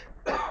result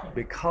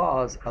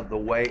because of the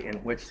way in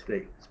which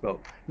they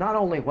spoke. Not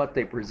only what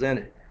they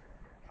presented,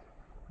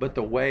 but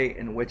the way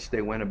in which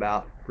they went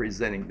about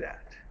presenting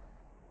that.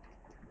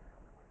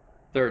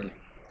 Thirdly,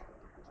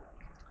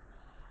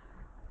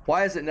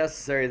 why is it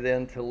necessary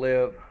then to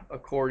live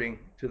according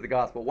to the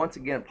gospel? Once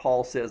again,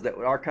 Paul says that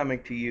our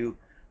coming to you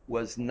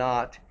was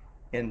not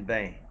in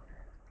vain.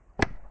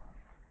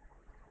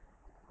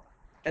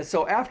 And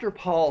so after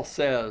Paul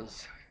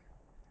says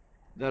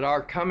that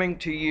our coming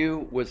to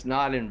you was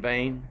not in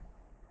vain,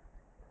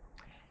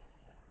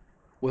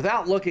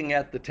 without looking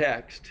at the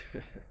text,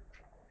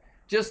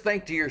 just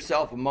think to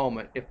yourself a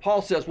moment. If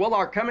Paul says, well,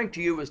 our coming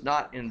to you was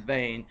not in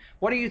vain,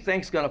 what do you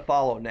think is going to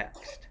follow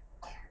next?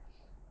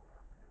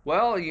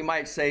 Well, you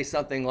might say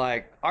something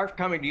like, our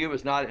coming to you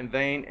was not in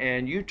vain,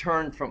 and you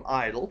turned from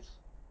idols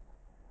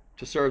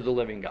to serve the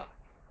living God.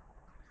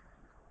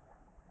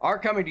 Our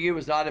coming to you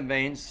was not in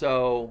vain,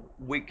 so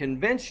we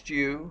convinced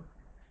you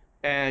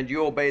and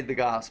you obeyed the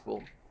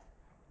gospel,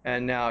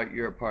 and now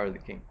you're a part of the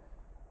kingdom.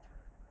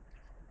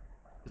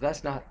 But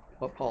that's not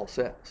what Paul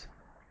says.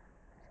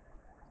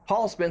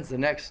 Paul spends the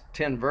next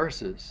 10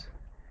 verses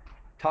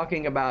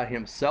talking about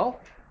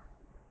himself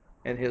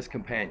and his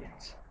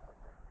companions.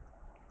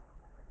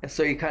 And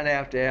so you kind of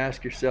have to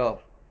ask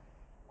yourself,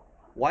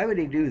 why would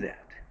he do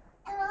that?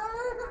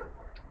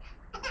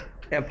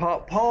 And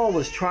Paul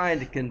was trying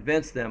to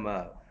convince them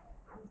of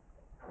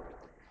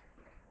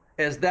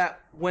is that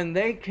when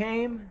they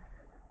came,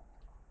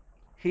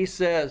 he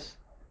says,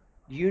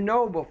 you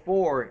know,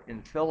 before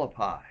in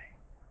Philippi,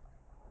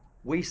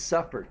 we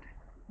suffered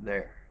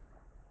there.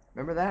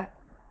 Remember that?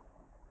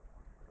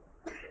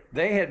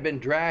 They had been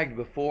dragged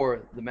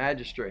before the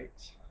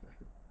magistrates.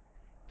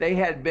 They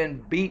had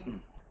been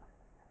beaten.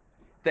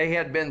 They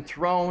had been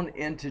thrown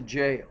into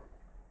jail.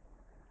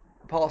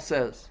 Paul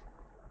says,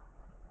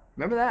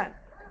 remember that?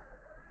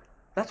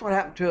 That's what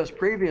happened to us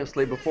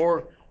previously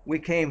before we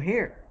came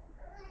here.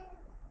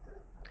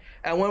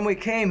 And when we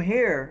came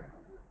here,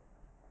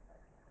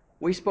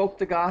 we spoke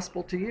the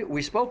gospel to you.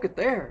 We spoke it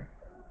there.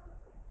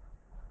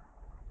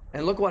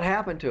 And look what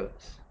happened to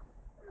us.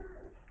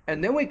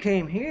 And then we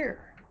came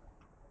here.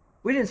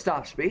 We didn't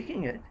stop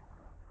speaking it.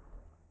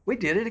 We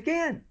did it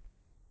again.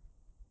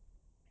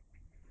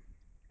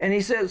 And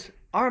he says,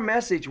 Our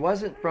message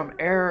wasn't from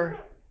error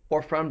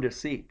or from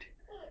deceit.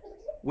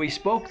 We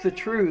spoke the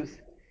truth,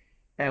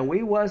 and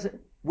we weren't,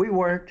 we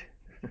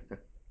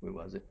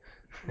wasn't,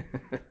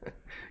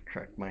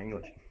 correct my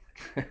English.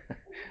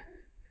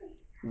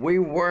 We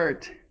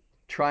weren't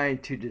trying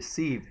to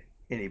deceive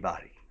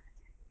anybody.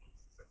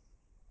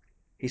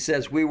 He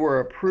says we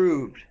were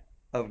approved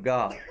of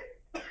God,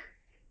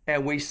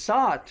 and we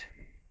sought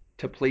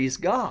to please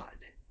God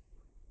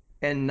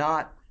and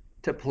not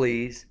to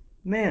please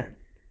men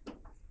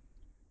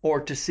or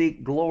to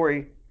seek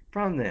glory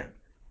from them.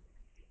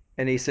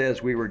 And he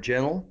says we were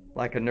gentle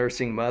like a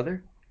nursing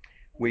mother.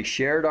 We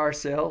shared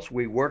ourselves.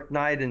 We worked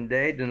night and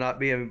day to not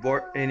be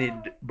any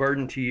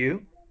burden to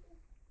you.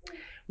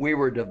 We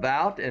were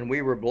devout and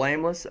we were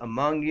blameless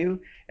among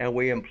you, and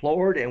we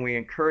implored and we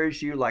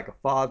encouraged you like a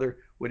father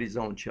with his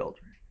own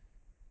children.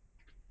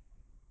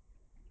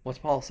 What's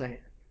Paul saying?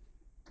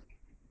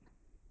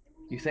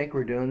 You think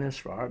we're doing this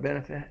for our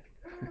benefit?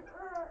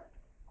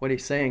 What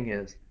he's saying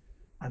is,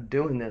 I'm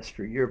doing this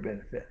for your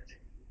benefit.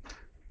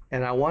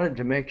 And I wanted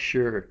to make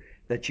sure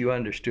that you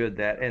understood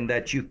that and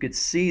that you could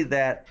see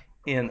that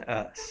in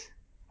us.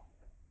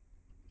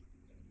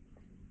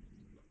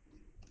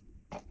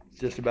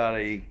 Just about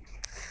a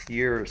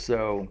year or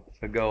so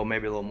ago,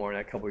 maybe a little more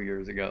than a couple of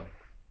years ago,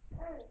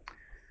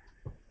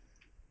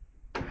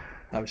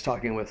 I was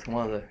talking with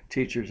one of the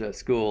teachers at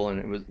school,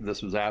 and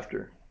this was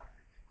after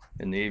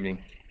in the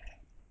evening.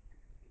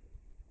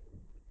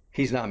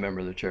 He's not a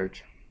member of the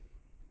church.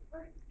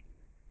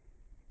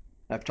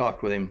 I've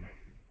talked with him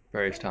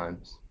various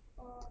times.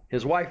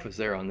 His wife was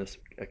there on this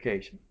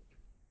occasion.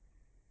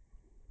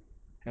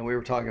 And we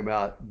were talking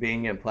about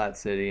being in Platte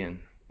City and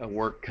a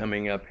work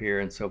coming up here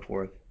and so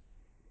forth.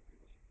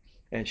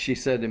 And she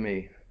said to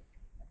me,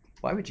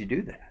 why would you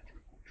do that?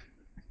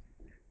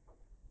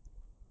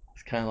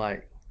 It's kind of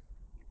like,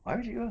 why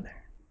would you go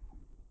there?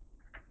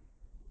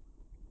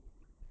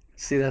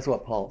 See, that's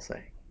what Paul's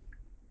saying.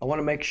 I want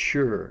to make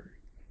sure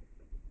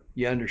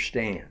you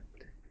understand.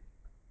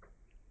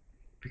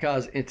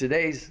 Because in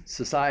today's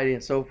society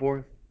and so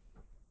forth,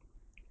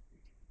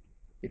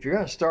 if you're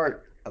going to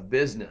start a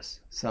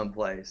business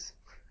someplace,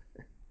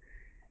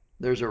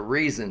 there's a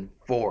reason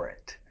for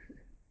it,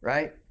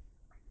 right?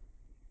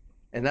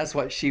 And that's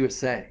what she was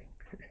saying.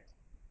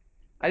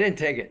 I didn't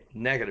take it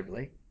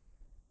negatively.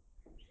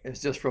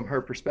 It's just from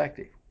her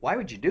perspective. Why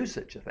would you do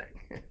such a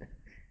thing?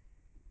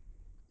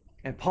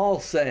 And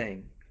Paul's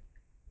saying,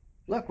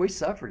 look, we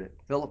suffered at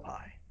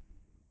Philippi.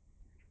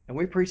 And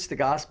we preached the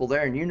gospel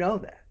there, and you know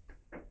that.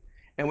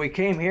 And we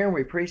came here and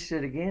we preached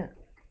it again.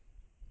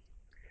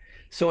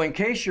 So in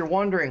case you're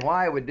wondering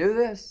why I would do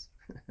this,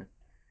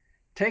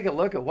 take a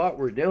look at what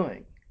we're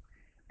doing.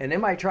 And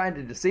am I trying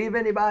to deceive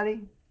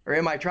anybody? Or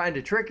am I trying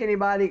to trick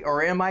anybody?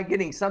 Or am I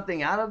getting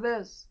something out of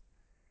this?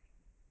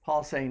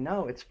 Paul's saying,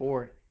 no, it's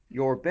for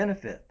your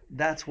benefit.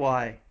 That's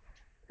why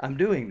I'm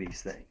doing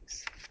these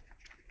things.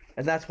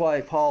 And that's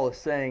why Paul is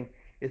saying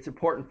it's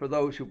important for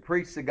those who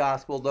preach the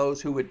gospel,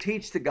 those who would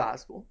teach the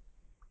gospel,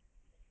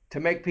 to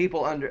make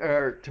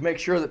to make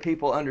sure that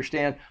people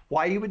understand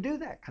why you would do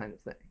that kind of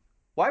thing.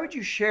 Why would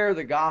you share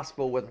the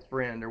gospel with a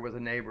friend or with a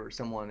neighbor or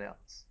someone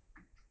else?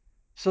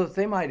 So that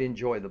they might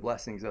enjoy the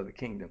blessings of the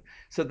kingdom,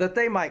 so that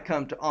they might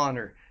come to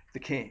honor the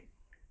king.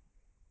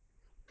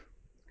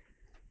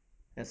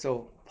 And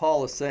so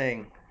Paul is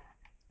saying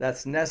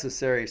that's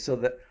necessary so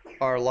that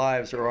our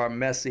lives or our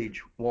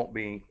message won't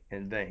be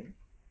in vain.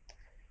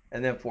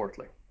 And then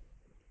fourthly,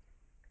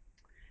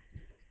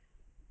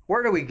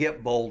 where do we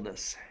get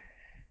boldness?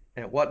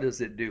 And what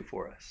does it do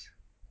for us?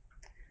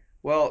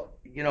 Well,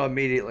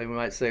 immediately we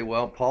might say,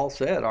 well, Paul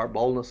said our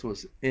boldness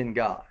was in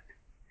God.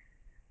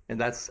 And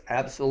that's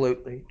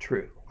absolutely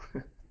true.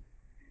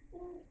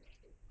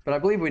 But I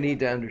believe we need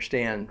to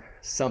understand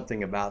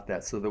something about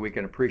that so that we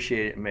can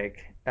appreciate it and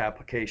make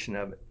application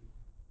of it.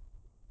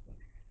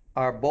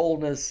 Our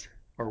boldness,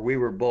 or we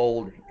were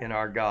bold in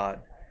our God,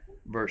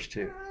 verse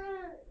 2.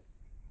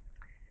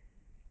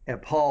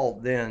 And Paul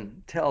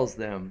then tells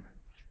them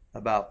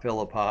about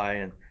Philippi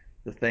and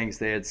the things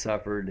they had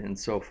suffered and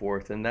so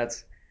forth. And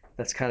that's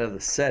kind of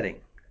the setting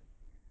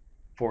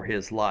for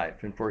his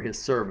life and for his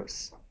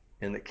service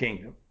in the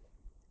kingdom.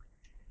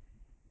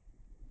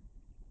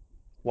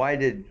 Why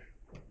did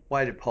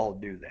Paul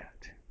do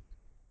that?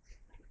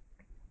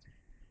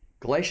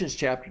 Galatians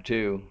chapter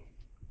 2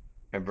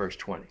 and verse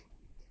 20.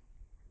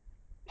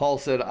 Paul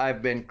said,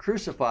 I've been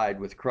crucified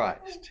with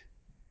Christ,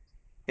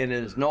 and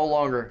it is no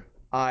longer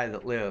I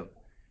that live,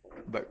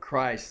 but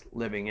Christ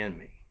living in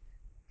me.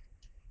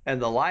 And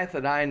the life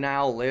that I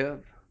now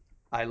live,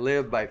 I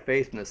live by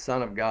faith in the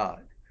Son of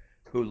God,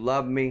 who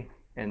loved me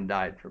and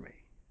died for me.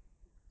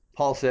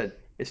 Paul said,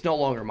 it's no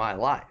longer my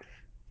life.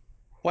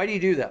 Why do you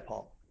do that,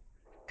 Paul?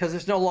 Because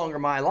it's no longer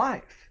my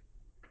life.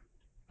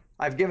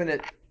 I've given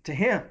it to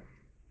him.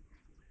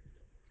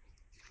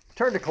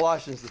 Turn to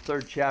Colossians, the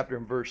 3rd chapter,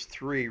 and verse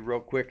 3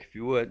 real quick, if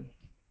you would.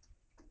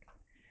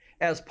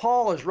 As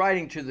Paul is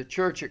writing to the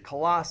church at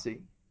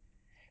Colossae,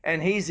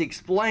 and he's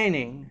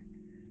explaining,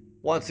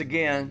 once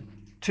again,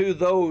 to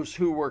those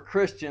who were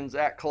Christians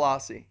at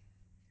Colossae,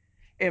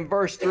 in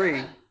verse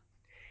 3,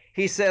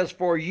 he says,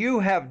 "For you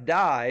have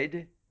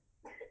died,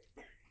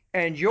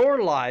 and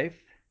your life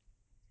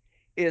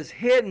is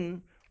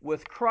hidden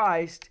with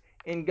Christ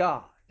in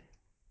God."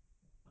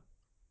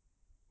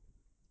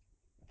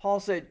 Paul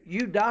said,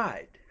 you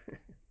died,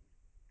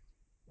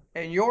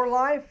 and your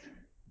life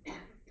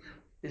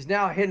is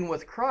now hidden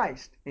with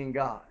Christ in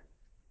God.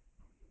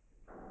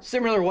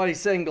 Similar to what he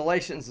said in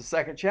Galatians, the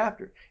 2nd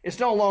chapter. It's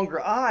no longer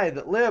I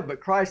that live, but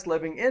Christ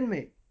living in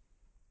me.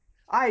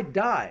 I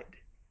died.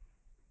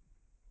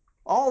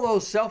 All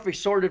those selfish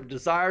sort of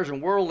desires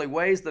and worldly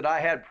ways that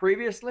I had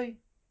previously,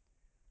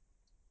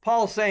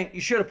 Paul's saying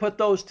you should have put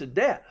those to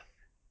death.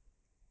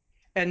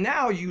 And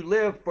now you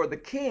live for the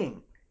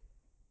King.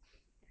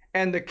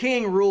 And the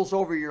King rules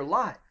over your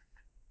life.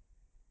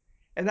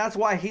 And that's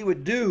why he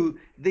would do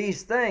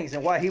these things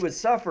and why he would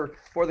suffer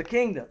for the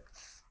kingdom.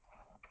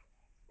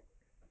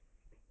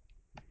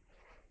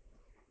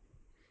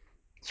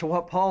 So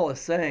what Paul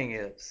is saying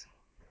is,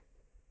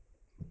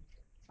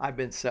 I've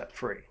been set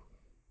free.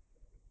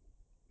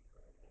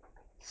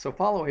 So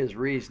follow his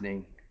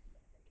reasoning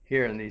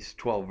here in these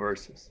 12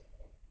 verses.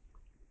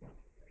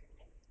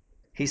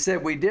 He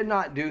said, we did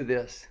not do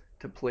this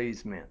to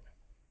please men.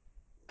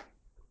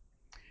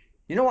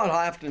 You know what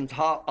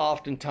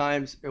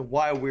oftentimes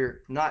why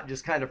we're not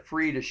just kind of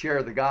free to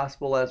share the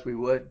gospel as we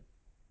would?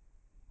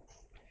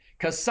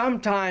 Because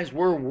sometimes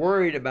we're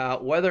worried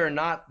about whether or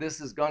not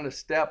this is going to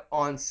step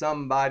on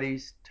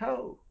somebody's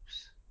toes.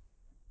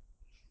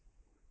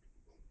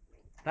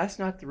 That's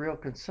not the real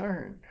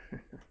concern.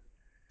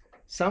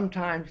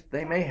 Sometimes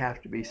they may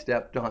have to be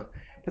stepped on.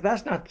 But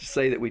that's not to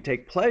say that we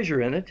take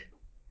pleasure in it,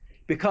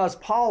 because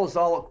Paul has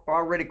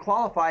already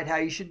qualified how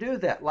you should do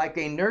that, like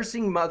a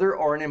nursing mother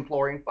or an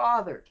imploring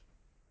father.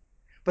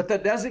 But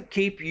that doesn't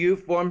keep you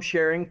from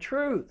sharing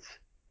truth.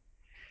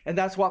 And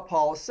that's what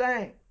Paul is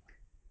saying.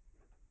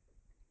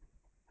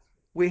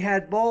 We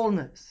had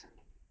boldness.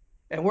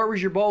 And where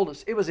was your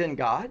boldness? It was in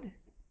God.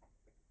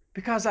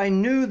 Because I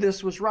knew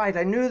this was right.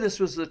 I knew this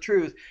was the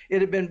truth.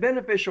 It had been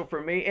beneficial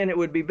for me, and it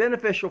would be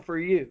beneficial for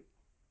you.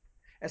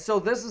 And so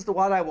this is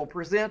what I will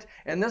present,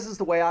 and this is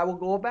the way I will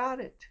go about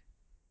it.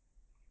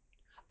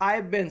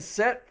 I've been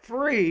set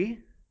free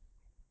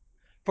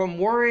from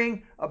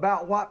worrying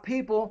about what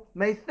people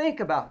may think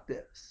about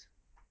this.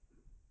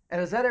 And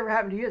has that ever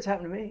happened to you? It's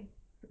happened to me.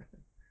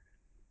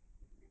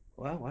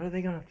 Well, what are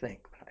they going to think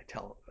when I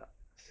tell them about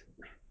this?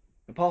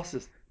 And Paul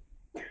says,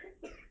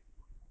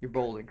 you're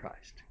bold in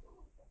Christ.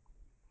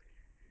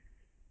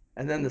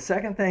 And then the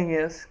second thing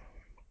is,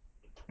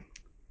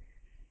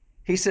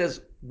 he says,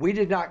 we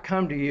did not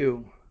come to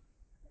you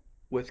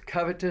with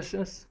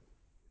covetousness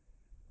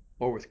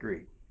or with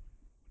greed.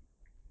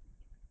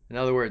 In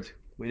other words,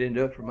 we didn't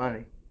do it for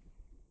money.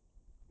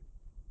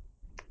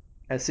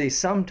 And see,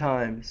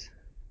 sometimes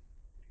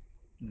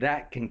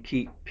that can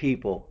keep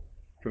people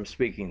from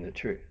speaking the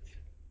truth.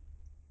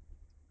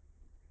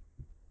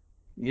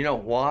 You know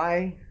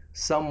why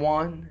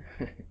someone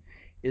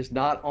is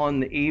not on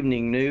the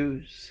evening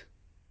news,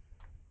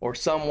 or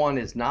someone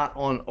is not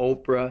on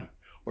Oprah,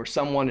 or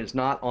someone is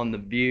not on The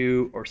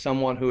View, or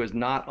someone who is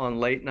not on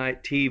late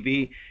night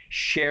TV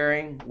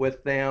sharing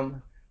with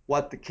them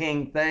what the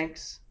King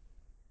thinks?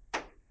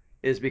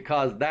 Is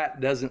because that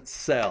doesn't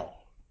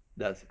sell,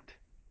 does it?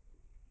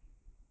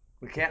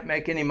 We can't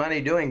make any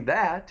money doing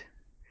that.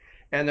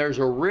 And there's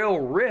a real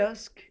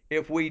risk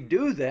if we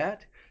do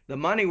that, the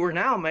money we're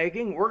now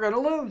making, we're going to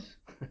lose.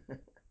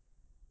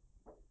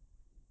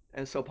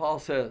 And so Paul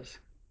says,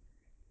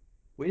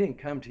 we didn't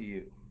come to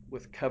you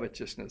with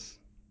covetousness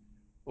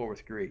or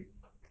with greed.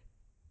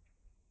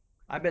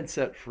 I've been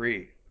set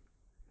free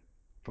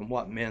from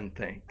what men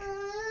think.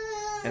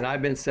 And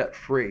I've been set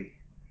free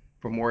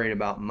from worrying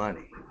about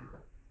money.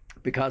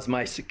 Because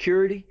my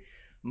security,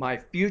 my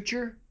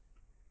future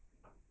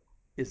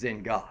is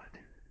in God.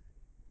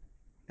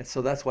 And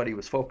so that's what he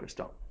was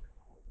focused on.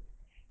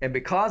 And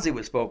because he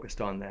was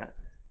focused on that,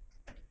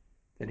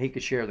 then he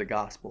could share the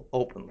gospel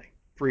openly,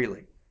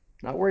 freely,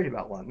 not worried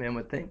about what men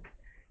would think,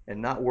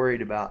 and not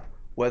worried about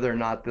whether or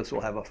not this will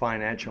have a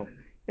financial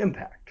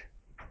impact.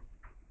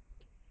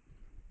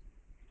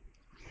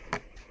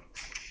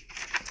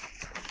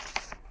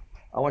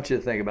 I want you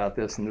to think about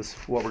this, and this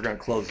is what we're going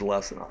to close the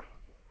lesson on.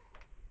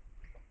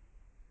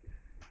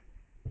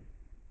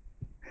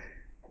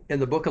 In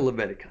the book of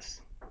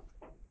Leviticus,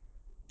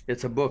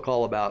 it's a book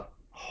all about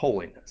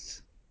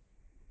holiness.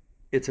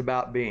 It's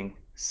about being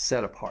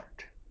set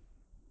apart.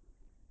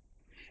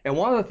 And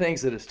one of the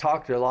things that is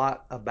talked a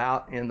lot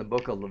about in the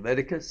book of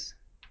Leviticus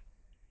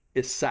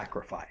is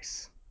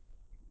sacrifice.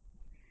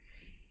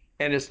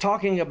 And it's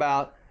talking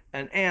about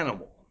an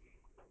animal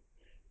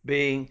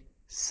being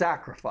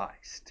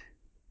sacrificed.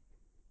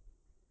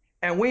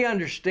 And we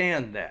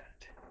understand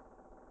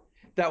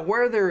that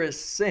where there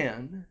is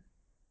sin,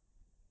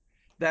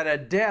 that a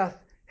death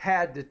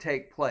had to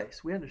take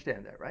place. We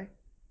understand that, right?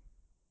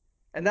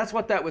 And that's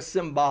what that was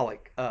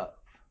symbolic of.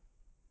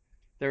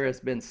 There has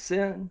been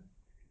sin,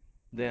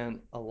 then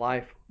a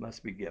life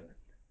must be given.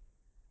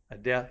 A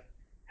death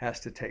has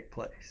to take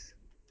place.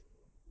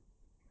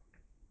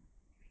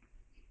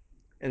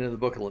 And in the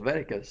book of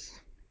Leviticus,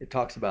 it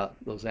talks about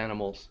those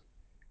animals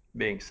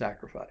being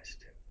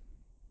sacrificed.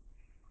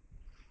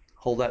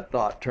 Hold that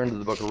thought. Turn to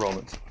the book of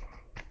Romans.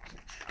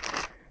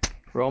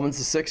 Romans,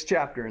 the 6th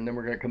chapter, and then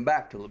we're going to come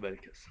back to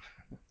Leviticus.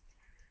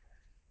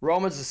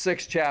 Romans, the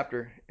 6th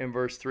chapter, in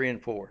verse 3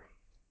 and 4.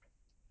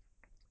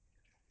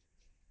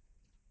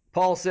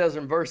 Paul says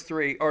in verse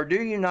 3, "Or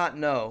do you not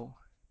know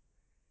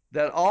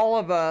that all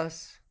of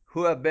us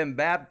who have been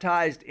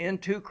baptized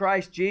into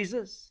Christ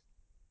Jesus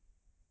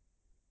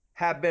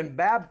have been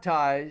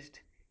baptized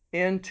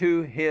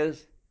into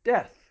his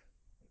death?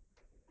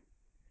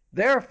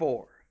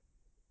 Therefore,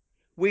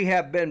 we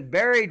have been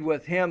buried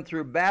with him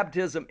through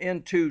baptism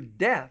into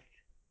death,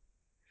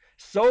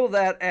 so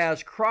that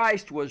as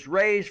Christ was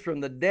raised from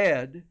the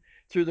dead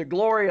through the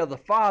glory of the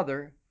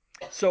Father,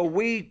 so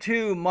we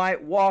too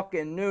might walk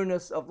in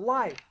newness of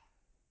life."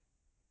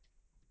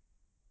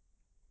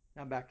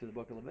 Now back to the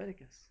book of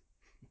Leviticus.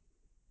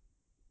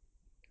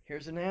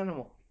 Here's an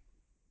animal.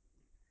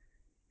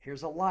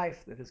 Here's a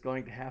life that is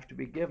going to have to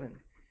be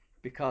given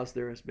because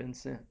there has been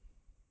sin.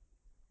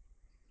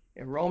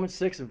 In Romans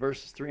 6 and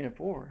verses 3 and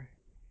 4,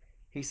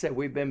 he said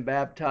we've been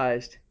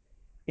baptized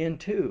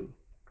into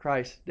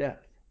Christ's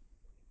death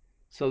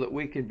so that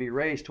we can be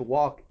raised to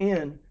walk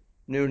in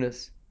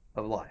newness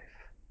of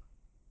life.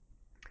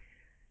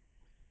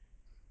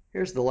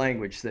 Here's the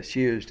language that's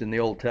used in the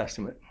Old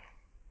Testament.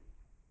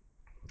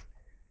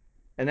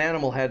 An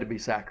animal had to be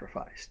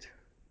sacrificed.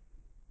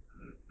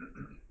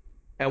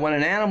 And when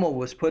an animal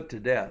was put to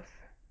death,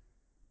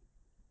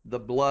 the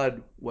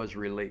blood was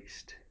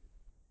released.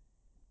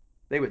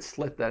 They would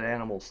slit that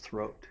animal's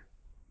throat,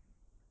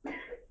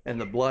 and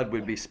the blood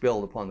would be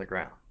spilled upon the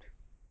ground.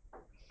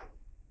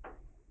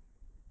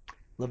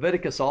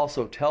 Leviticus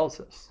also tells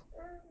us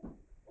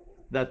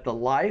that the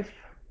life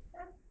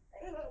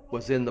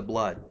was in the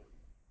blood.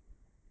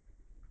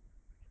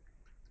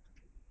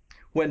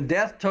 When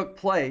death took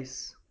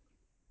place,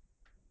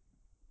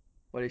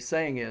 what he's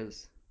saying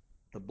is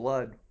the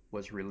blood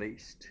was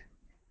released.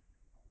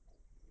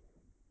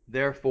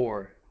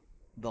 Therefore,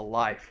 the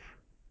life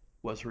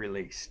was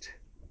released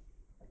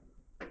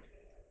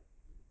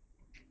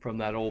from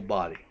that old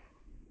body.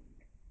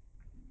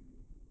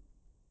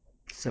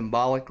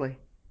 Symbolically,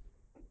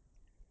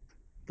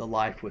 the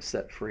life was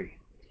set free.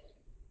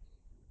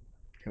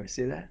 Can we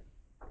see that?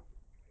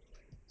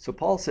 So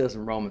Paul says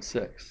in Romans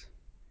 6,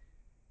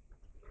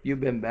 you've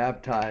been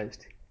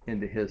baptized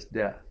into his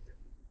death.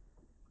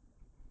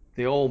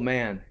 The old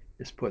man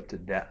is put to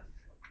death.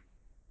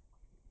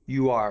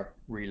 You are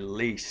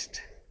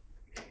released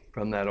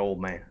from that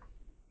old man.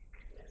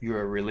 You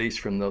are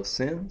released from those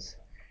sins.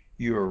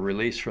 You are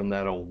released from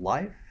that old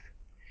life.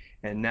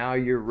 And now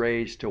you're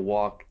raised to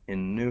walk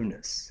in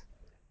newness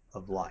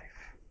of life.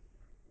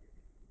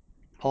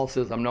 Paul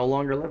says, I'm no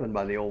longer living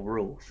by the old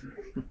rules.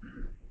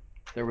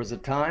 There was a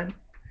time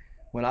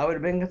when I would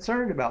have been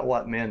concerned about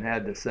what men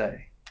had to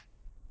say.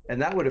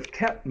 And that would have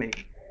kept me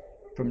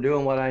from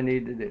doing what I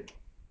need to do.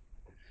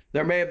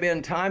 There may have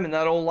been time in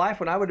that old life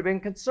when I would have been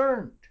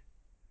concerned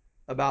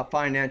about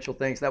financial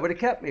things. That would have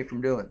kept me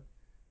from doing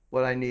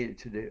what I needed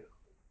to do.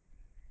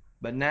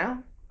 But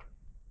now,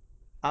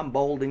 I'm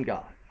bold in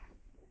God.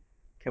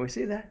 Can we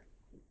see that?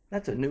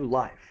 That's a new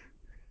life.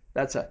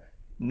 That's a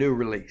new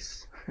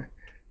release.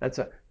 That's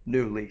a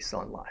new lease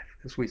on life,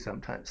 as we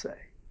sometimes say.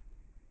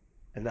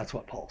 And that's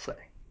what Paul's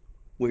saying.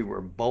 We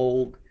were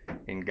bold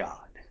in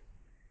God.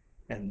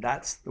 And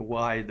that's the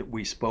why that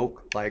we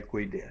spoke like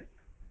we did,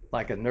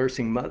 like a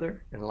nursing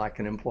mother and like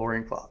an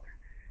imploring father,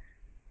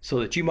 so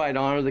that you might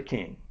honor the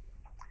King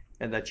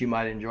and that you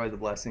might enjoy the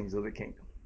blessings of the kingdom.